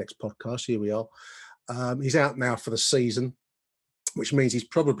appreciation in the next podcast. Here we are. He's out now for the season, which means he's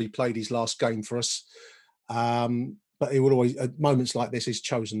probably played his last game for us. But he will always, at moments like this, he's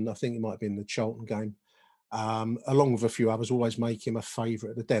chosen, I think it might have been the Charlton game, along with a few others, always make him a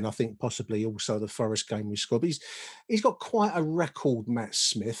favourite at the Den. I think possibly also the Forest game we scored. But he's got quite a record, Matt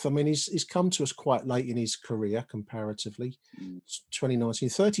Smith. I mean, he's come to us quite late in his career comparatively. 2019,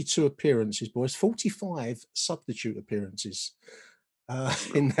 32 appearances, boys, 45 substitute appearances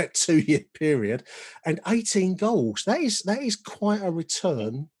in that 2-year period, and 18 goals. That is quite a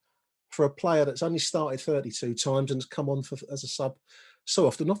return for a player that's only started 32 times and has come on as a sub so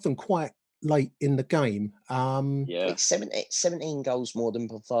often quite late in the game. It's 17 goals more than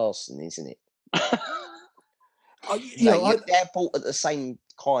Pavarsson, isn't it? They're bought at the same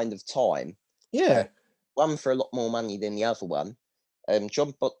kind of time. Yeah. One for a lot more money than the other one.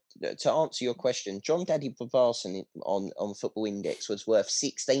 To answer your question, John Daddy Pavarsson on Football Index was worth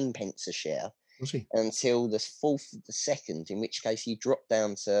 16 pence a share. Was he? Until the 4th of the 2nd, in which case he dropped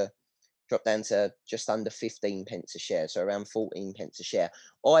down to just under 15 pence a share, so around 14 pence a share.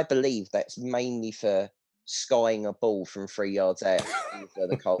 I believe that's mainly for skying a ball from 3 yards out for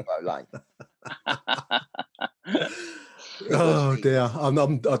the Colbo lane. Oh dear!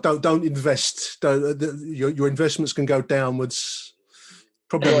 Don't invest. Your investments can go downwards.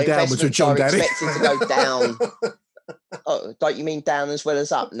 Probably downwards with John Daddy. Expected to go down. Oh, don't you mean down as well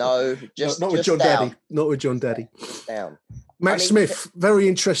as up? No, not with John down. Daddy. Not with John Daddy. Down. Matt Smith, very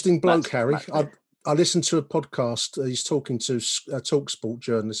interesting bloke, Harry. I listened to a podcast. He's talking to a TalkSport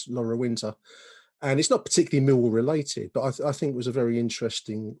journalist, Laura Winter, and it's not particularly Millwall related, but I think it was a very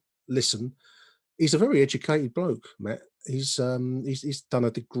interesting listen. He's a very educated bloke, Matt. He's done a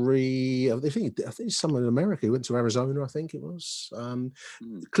degree. I think it's somewhere in America. He went to Arizona, I think it was.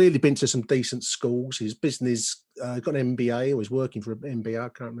 Clearly been to some decent schools. His business got an MBA, or he's working for an MBA. I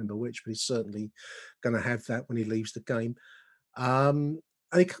can't remember which, but he's certainly going to have that when he leaves the game. And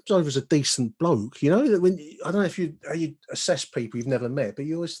he comes over as a decent bloke. That I don't know if you assess people you've never met, but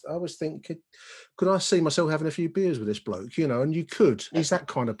I always think, could I see myself having a few beers with this bloke? And you could. He's that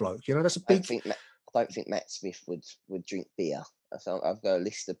kind of bloke. That's a big. I don't think Matt Smith would drink beer. I've got a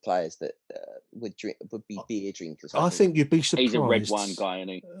list of players that would be beer drinkers. I think you'd be surprised. He's a red wine guy, isn't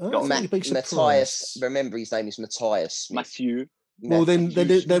he? Matthias. Remember, his name is Matthias Smith. Matthew. Well, then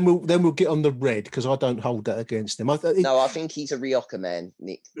we'll get on the red, because I don't hold that against him. I think he's a Rioja man,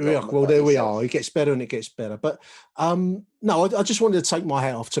 Nick. Rioja, well, there we are. It gets better and it gets better. But no, I just wanted to take my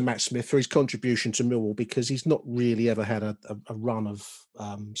hat off to Matt Smith for his contribution to Millwall, because he's not really ever had a run of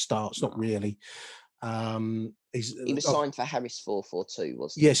starts. Not really. He was signed for Harris 442,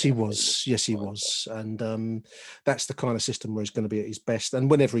 wasn't he? Yes, he was. Yes, he was. And that's the kind of system where he's going to be at his best. And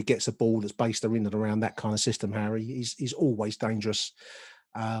whenever he gets a ball that's based in and around that kind of system, Harry, he's always dangerous,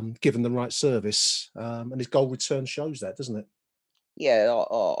 given the right service. And his goal return shows that, doesn't it? Yeah,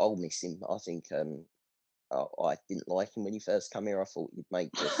 I'll miss him. I think I didn't like him when he first came here. I thought he'd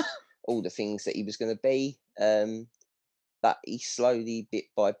make all the things that he was going to be. But he slowly, bit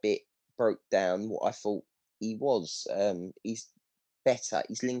by bit, broke down what I thought he was. He's better.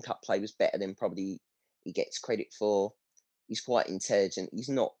 His link-up play was better than probably he gets credit for. He's quite intelligent. He's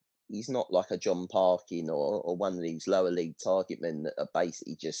not like a John Parkin or one of these lower league target men that are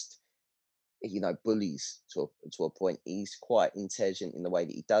basically just bullies to a point. He's quite intelligent in the way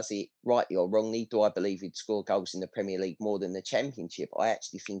that he does it. Rightly or wrongly, do I believe he'd score goals in the Premier League more than the Championship? I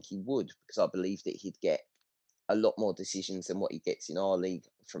actually think he would, because I believe that he'd get a lot more decisions than what he gets in our league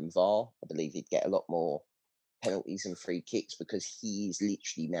from VAR. I believe he'd get a lot more penalties and free kicks, because he is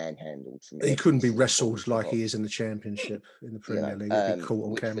literally manhandled. He couldn't be wrestled like he is in the Championship, in the Premier League. He'd be caught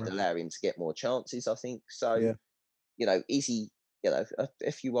on camera. Would allow him to get more chances, I think. So, is he?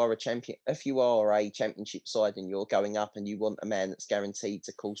 If you are a champion, if you are a championship side and you're going up and you want a man that's guaranteed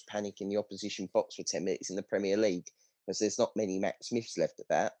to cause panic in the opposition box for 10 minutes in the Premier League, because there's not many Matt Smiths left at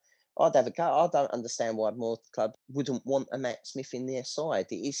that, I'd have a go. I don't understand why more club wouldn't want a Matt Smith in their side.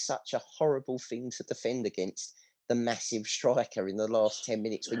 It is such a horrible thing to defend against the massive striker in the last 10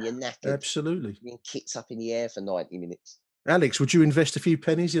 minutes when you're knackered, Absolutely. being kicked up in the air for 90 minutes. Alex, would you invest a few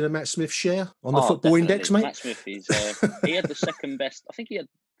pennies in a Matt Smith share on the football definitely. index, mate? Matt Smith, he had the second best. I think he had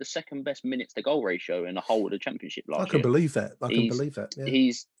the second best minutes to goal ratio in the whole of the championship last year. I can believe that.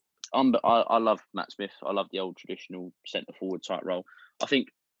 Yeah. I love Matt Smith. I love the old traditional centre forward type role. I think,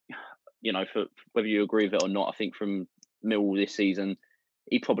 for whether you agree with it or not, I think from Millwall this season,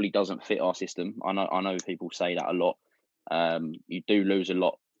 he probably doesn't fit our system. I know people say that a lot. You do lose a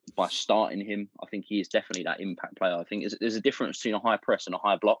lot by starting him. I think he is definitely that impact player. I think there's a difference between a high press and a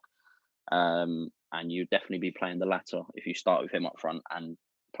high block. And you definitely be playing the latter if you start with him up front, and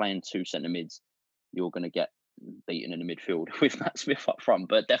playing two centre mids, you're going to get beaten in the midfield with Matt Smith up front.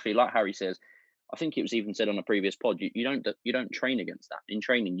 But definitely, like Harry says, I think it was even said on a previous pod, you don't train against that. In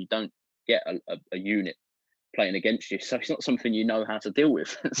training, you don't get a unit playing against you, so it's not something you know how to deal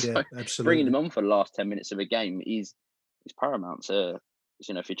with. So absolutely. Bringing them on for the last 10 minutes of a game is paramount to,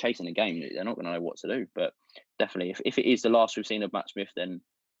 if you're chasing a game, they're not going to know what to do. But definitely, if it is the last we've seen of Matt Smith, then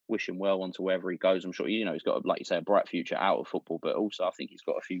wish him well onto wherever he goes. I'm sure, he's got, like you say, a bright future out of football, but also I think he's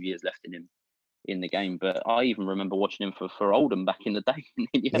got a few years left in him in the game. But I even remember watching him for Oldham back in the day.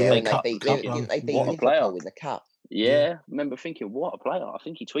 They beat Liverpool in the cup. Yeah, I remember thinking, what a player. I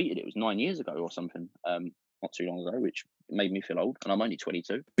think he tweeted it was 9 years ago or something, not too long ago, which made me feel old, and I'm only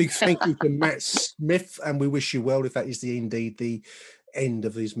 22. Big thank you to Matt Smith, and we wish you well if that is indeed the end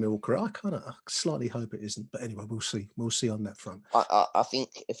of his Mill career. I slightly hope it isn't, but anyway, we'll see on that front. I think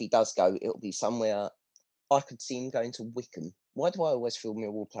if he does go, it'll be somewhere. I could see him going to Wickham. Why do I always feel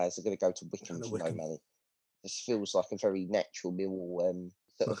Millwall players are going to go to Wickham for no money? This feels like a very natural Millwall.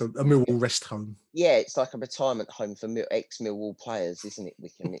 Like a Millwall rest home. Yeah, it's like a retirement home for ex-Millwall players, isn't it,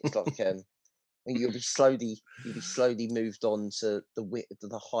 Wickham? It's like you'll be slowly moved on to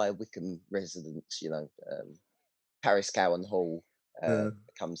the higher Wickham residents. Paris Cowan Hall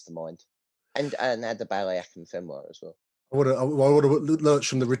comes to mind, and Adebayo Akinfenwa as well. I want to lurch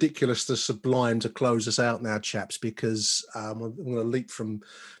from the ridiculous to sublime to close us out now, chaps, because I'm going to leap from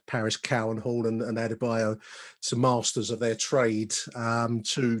Paris Cowan Hall and Adebayo to masters of their trade.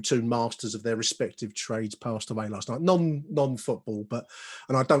 Two masters of their respective trades passed away last night. Non-football,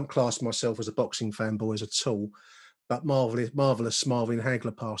 and I don't class myself as a boxing fanboy at all. But marvelous Marvin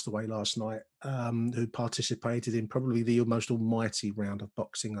Hagler passed away last night, who participated in probably the most almighty round of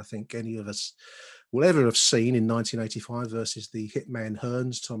boxing I think any of us will ever have seen in 1985 versus the hitman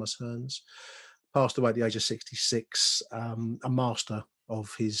Thomas Hearns. Passed away at the age of 66, a master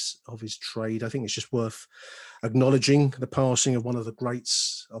of his trade. I think it's just worth acknowledging the passing of one of the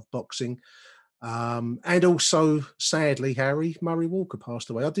greats of boxing. And also, sadly, Harry, Murray Walker passed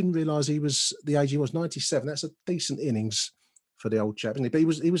away. I didn't realise he was the age he was, 97. That's a decent innings for the old chap, isn't he? But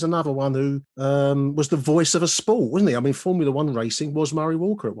he was another one who was the voice of a sport, wasn't he? I mean, Formula One racing was Murray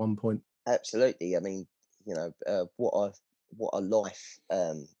Walker at one point. Absolutely. I mean, what a life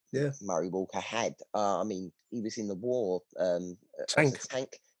Murray Walker had. I mean, he was in the war, tank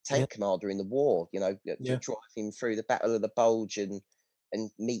commander in the war. To drive him through the Battle of the Bulge and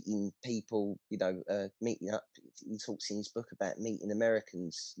meeting people, meeting up. He talks in his book about meeting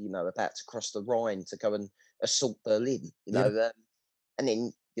Americans, about to cross the Rhine to go and assault Berlin, and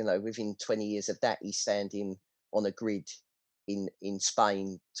then, within 20 years of that, he's standing on a grid in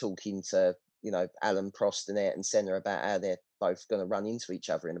Spain talking to, Alan Prost and Ayrton Senna about how they're both going to run into each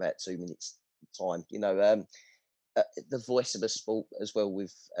other in about 2 minutes time. The voice of a sport as well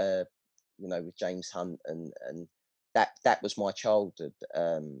with James Hunt and that was my childhood.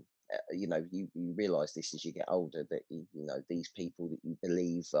 You realise this as you get older that these people that you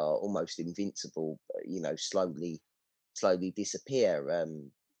believe are almost invincible, slowly disappear.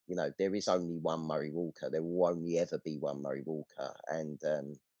 There is only one Murray Walker. There will only ever be one Murray Walker, and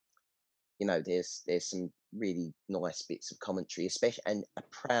there's some really nice bits of commentary, especially and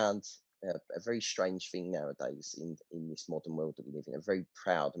a very strange thing nowadays in this modern world that we live in. A very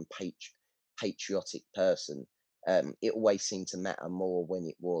proud and patriotic person. It always seemed to matter more when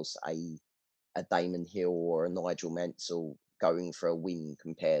it was a Damon Hill or a Nigel Mansell going for a win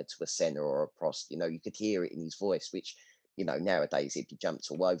compared to a Senna or a Prost. You could hear it in his voice, which, nowadays it'd be jumped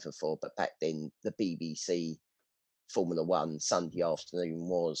all over for. But back then, the BBC Formula One Sunday afternoon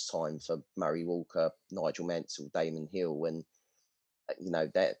was time for Murray Walker, Nigel Mansell, Damon Hill. And,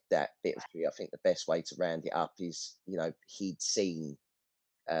 that bit of I think the best way to round it up is, he'd seen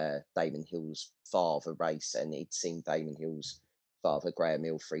Damon Hill's father race, and he'd seen Damon Hill's father, Graham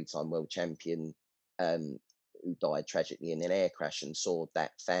Hill, 3-time world champion, who died tragically in an air crash, and saw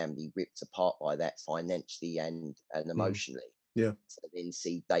that family ripped apart by that financially and emotionally. Yeah. So then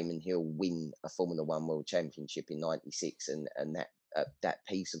see Damon Hill win a Formula One World Championship in '96, and that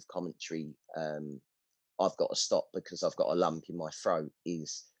piece of commentary, I've got to stop because I've got a lump in my throat,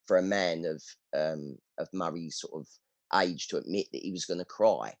 is for a man of Murray's sort of age to admit that he was going to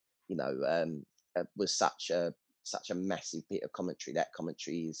cry, was such a massive bit of commentary. That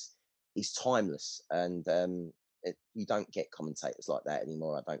commentary is timeless, and you don't get commentators like that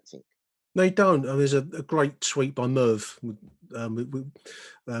anymore, I don't think. No, you don't. There's a great tweet by Merv. We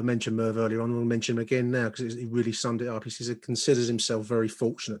mentioned Merv earlier on. We'll mention him again now because he really summed it up. He says he considers himself very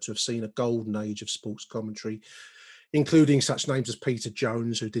fortunate to have seen a golden age of sports commentary, including such names as Peter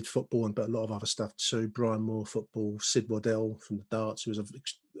Jones, who did football, but a lot of other stuff too. Brian Moore, football. Sid Waddell from the darts, who was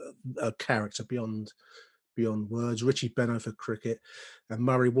a character beyond words. Richie Benno for cricket, and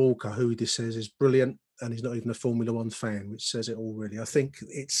Murray Walker, who he just says is brilliant, and he's not even a Formula One fan, which says it all really. I think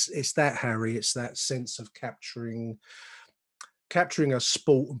it's that, Harry. It's that sense of capturing a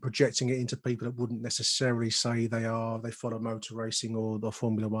sport and projecting it into people that wouldn't necessarily say they follow motor racing or the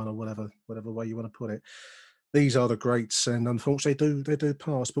Formula One or whatever way you want to put it. These are the greats, and unfortunately they do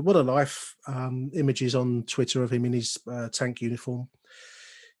pass. But what a life! Images on Twitter of him in his tank uniform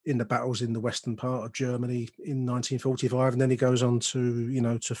in the battles in the western part of Germany in 1945, and then he goes on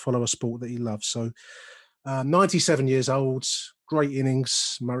to follow a sport that he loves. So 97 years old, great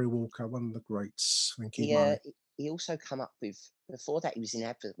innings. Murray Walker, one of the greats. Thank you, Murray. He also come up with, before that he was in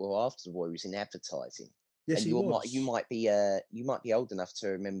after the war he was in advertising. Yes, and he was. You might be old enough to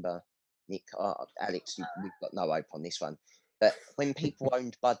remember, Nick, Alex, we've got no hope on this one, but when people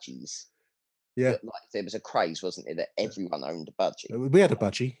owned budgies, yeah, like there was a craze, wasn't there, that everyone owned a budgie. We had a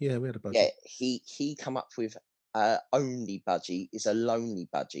budgie. Yeah, we had a budgie. Yeah, he come up with only budgie is a lonely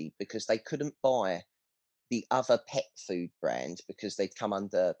budgie, because they couldn't buy the other pet food brand because they'd come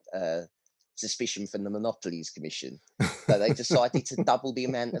under suspicion from the Monopolies Commission. So they decided to double the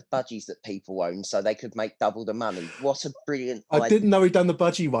amount of budgies that people own so they could make double the money. What a brilliant idea. I didn't know he'd done the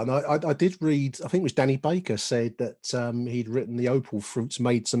budgie one. I did read, I think it was Danny Baker said that he'd written the Opal Fruits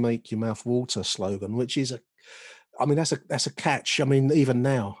made to make your mouth water slogan, which is that's a catch. I mean, even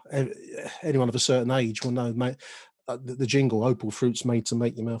now, anyone of a certain age will know, mate, the jingle Opal Fruits made to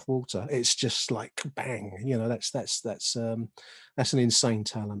make your mouth water. It's just like bang, that's an insane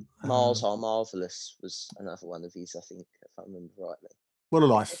talent. Mars Are Marvelous was another one of his, I think, if I remember rightly. What a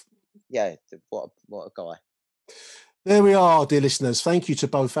life. Yeah, what a guy. There we are, dear listeners. Thank you to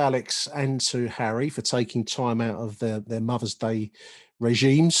both Alex and to Harry for taking time out of their Mother's Day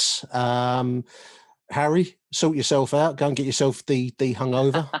regimes. Harry, sort yourself out. Go and get yourself the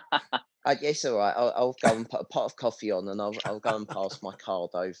hungover. Yes, all right. I'll go and put a pot of coffee on, and I'll go and pass my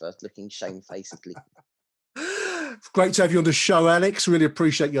card over, looking shamefacedly. Great to have you on the show, Alex. Really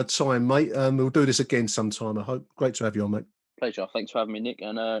appreciate your time, mate. We'll do this again sometime, I hope. Great to have you on, mate. Pleasure. Thanks for having me, Nick,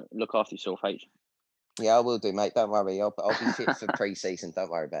 and look after yourself, H. Yeah, I will do, mate. Don't worry. I'll be fit for pre-season.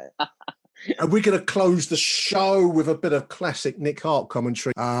 Don't worry about it. And we're going to close the show with a bit of classic Nick Hart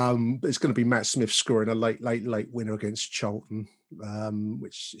commentary. It's going to be Matt Smith scoring a late winner against Charlton,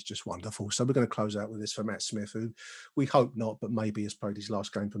 which is just wonderful. So we're going to close out with this for Matt Smith, who we hope not, but maybe has played his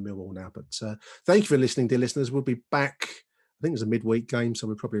last game for Millwall now. But thank you for listening, dear listeners. We'll be back. I think it's a midweek game, so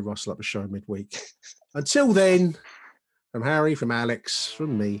we'll probably rustle up a show midweek. Until then, from Harry, from Alex,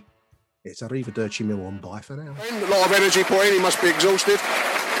 from me, it's Arrivederci Millwall. Bye for now. A lot of energy put in. He must be exhausted.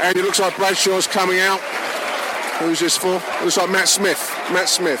 And it looks like Bradshaw's coming out. Who's this for? It looks like Matt Smith.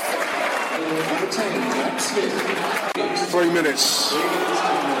 3 minutes.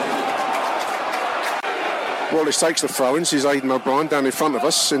 Wallace takes the throw-in. This is Aidan O'Brien down in front of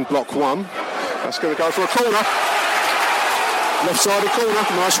us in block 1. That's going to go for a corner. Left side of corner.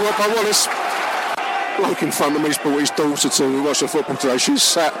 Nice work by Wallace. Bloke in front of me's brought his daughter to watch the football today. She's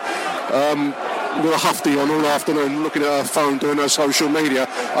sat with a hufty on all afternoon, looking at her phone, doing her social media.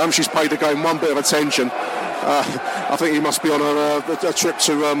 She's paid the game one bit of attention. I think he must be on a trip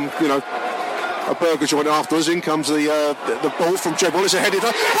to, a burger joint afterwards. In comes the ball from Jeb Wallace, a headed.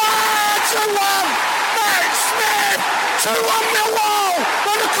 2-1! Matt Smith! 2-1 Millwall!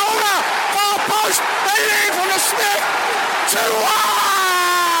 On the corner! Far post! They leave on the Smith!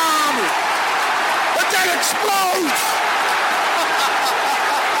 2-1! The dead explodes!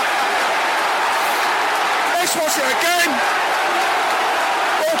 Let's watch it again.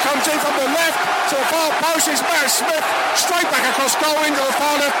 Ball comes in from the left to the far post. It's Matt Smith straight back across goal into the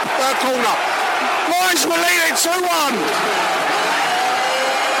far left corner. Lions will lead it 2-1.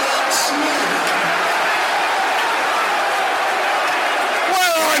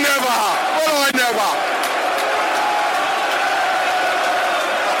 Well, I never.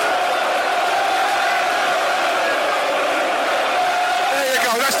 There you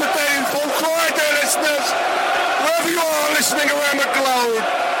go. That's the day in full cry, dear listeners. Wherever you are listening around the globe,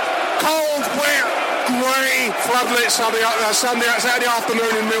 cold, wet, grey floodlights Saturday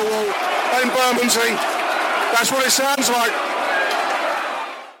afternoon in Millwall and Bermondsey. That's what it sounds like.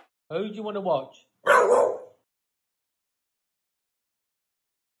 Who do you want to watch?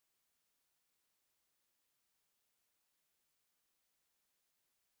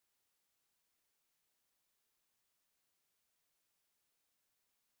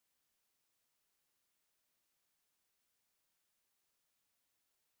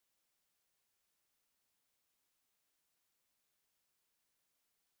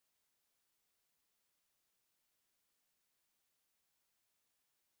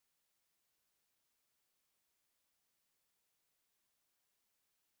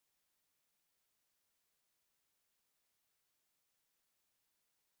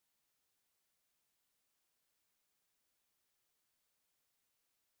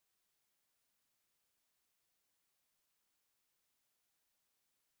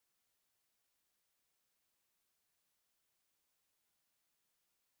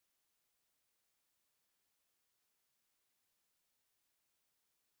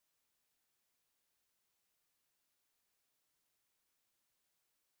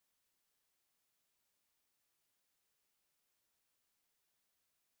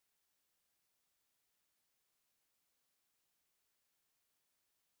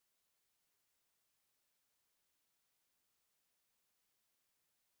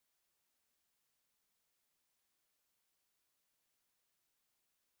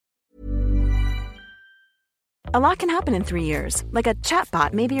 A lot can happen in 3 years, like a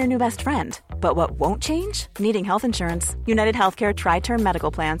chatbot may be your new best friend. But what won't change? Needing health insurance. United Healthcare Tri-Term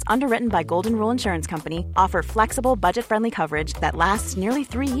Medical Plans, underwritten by Golden Rule Insurance Company, offer flexible, budget-friendly coverage that lasts nearly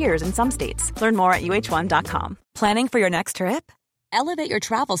 3 years in some states. Learn more at uh1.com. Planning for your next trip? Elevate your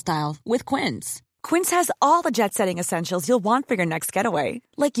travel style with Quince. Quince has all the jet-setting essentials you'll want for your next getaway,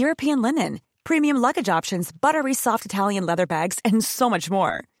 like European linen, premium luggage options, buttery soft Italian leather bags, and so much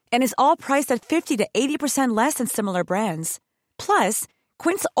more. And is all priced at 50 to 80% less than similar brands. Plus,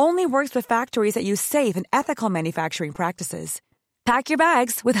 Quince only works with factories that use safe and ethical manufacturing practices. Pack your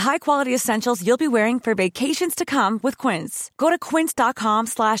bags with high-quality essentials you'll be wearing for vacations to come with Quince. Go to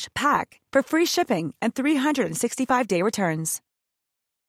quince.com/pack for free shipping and 365-day returns.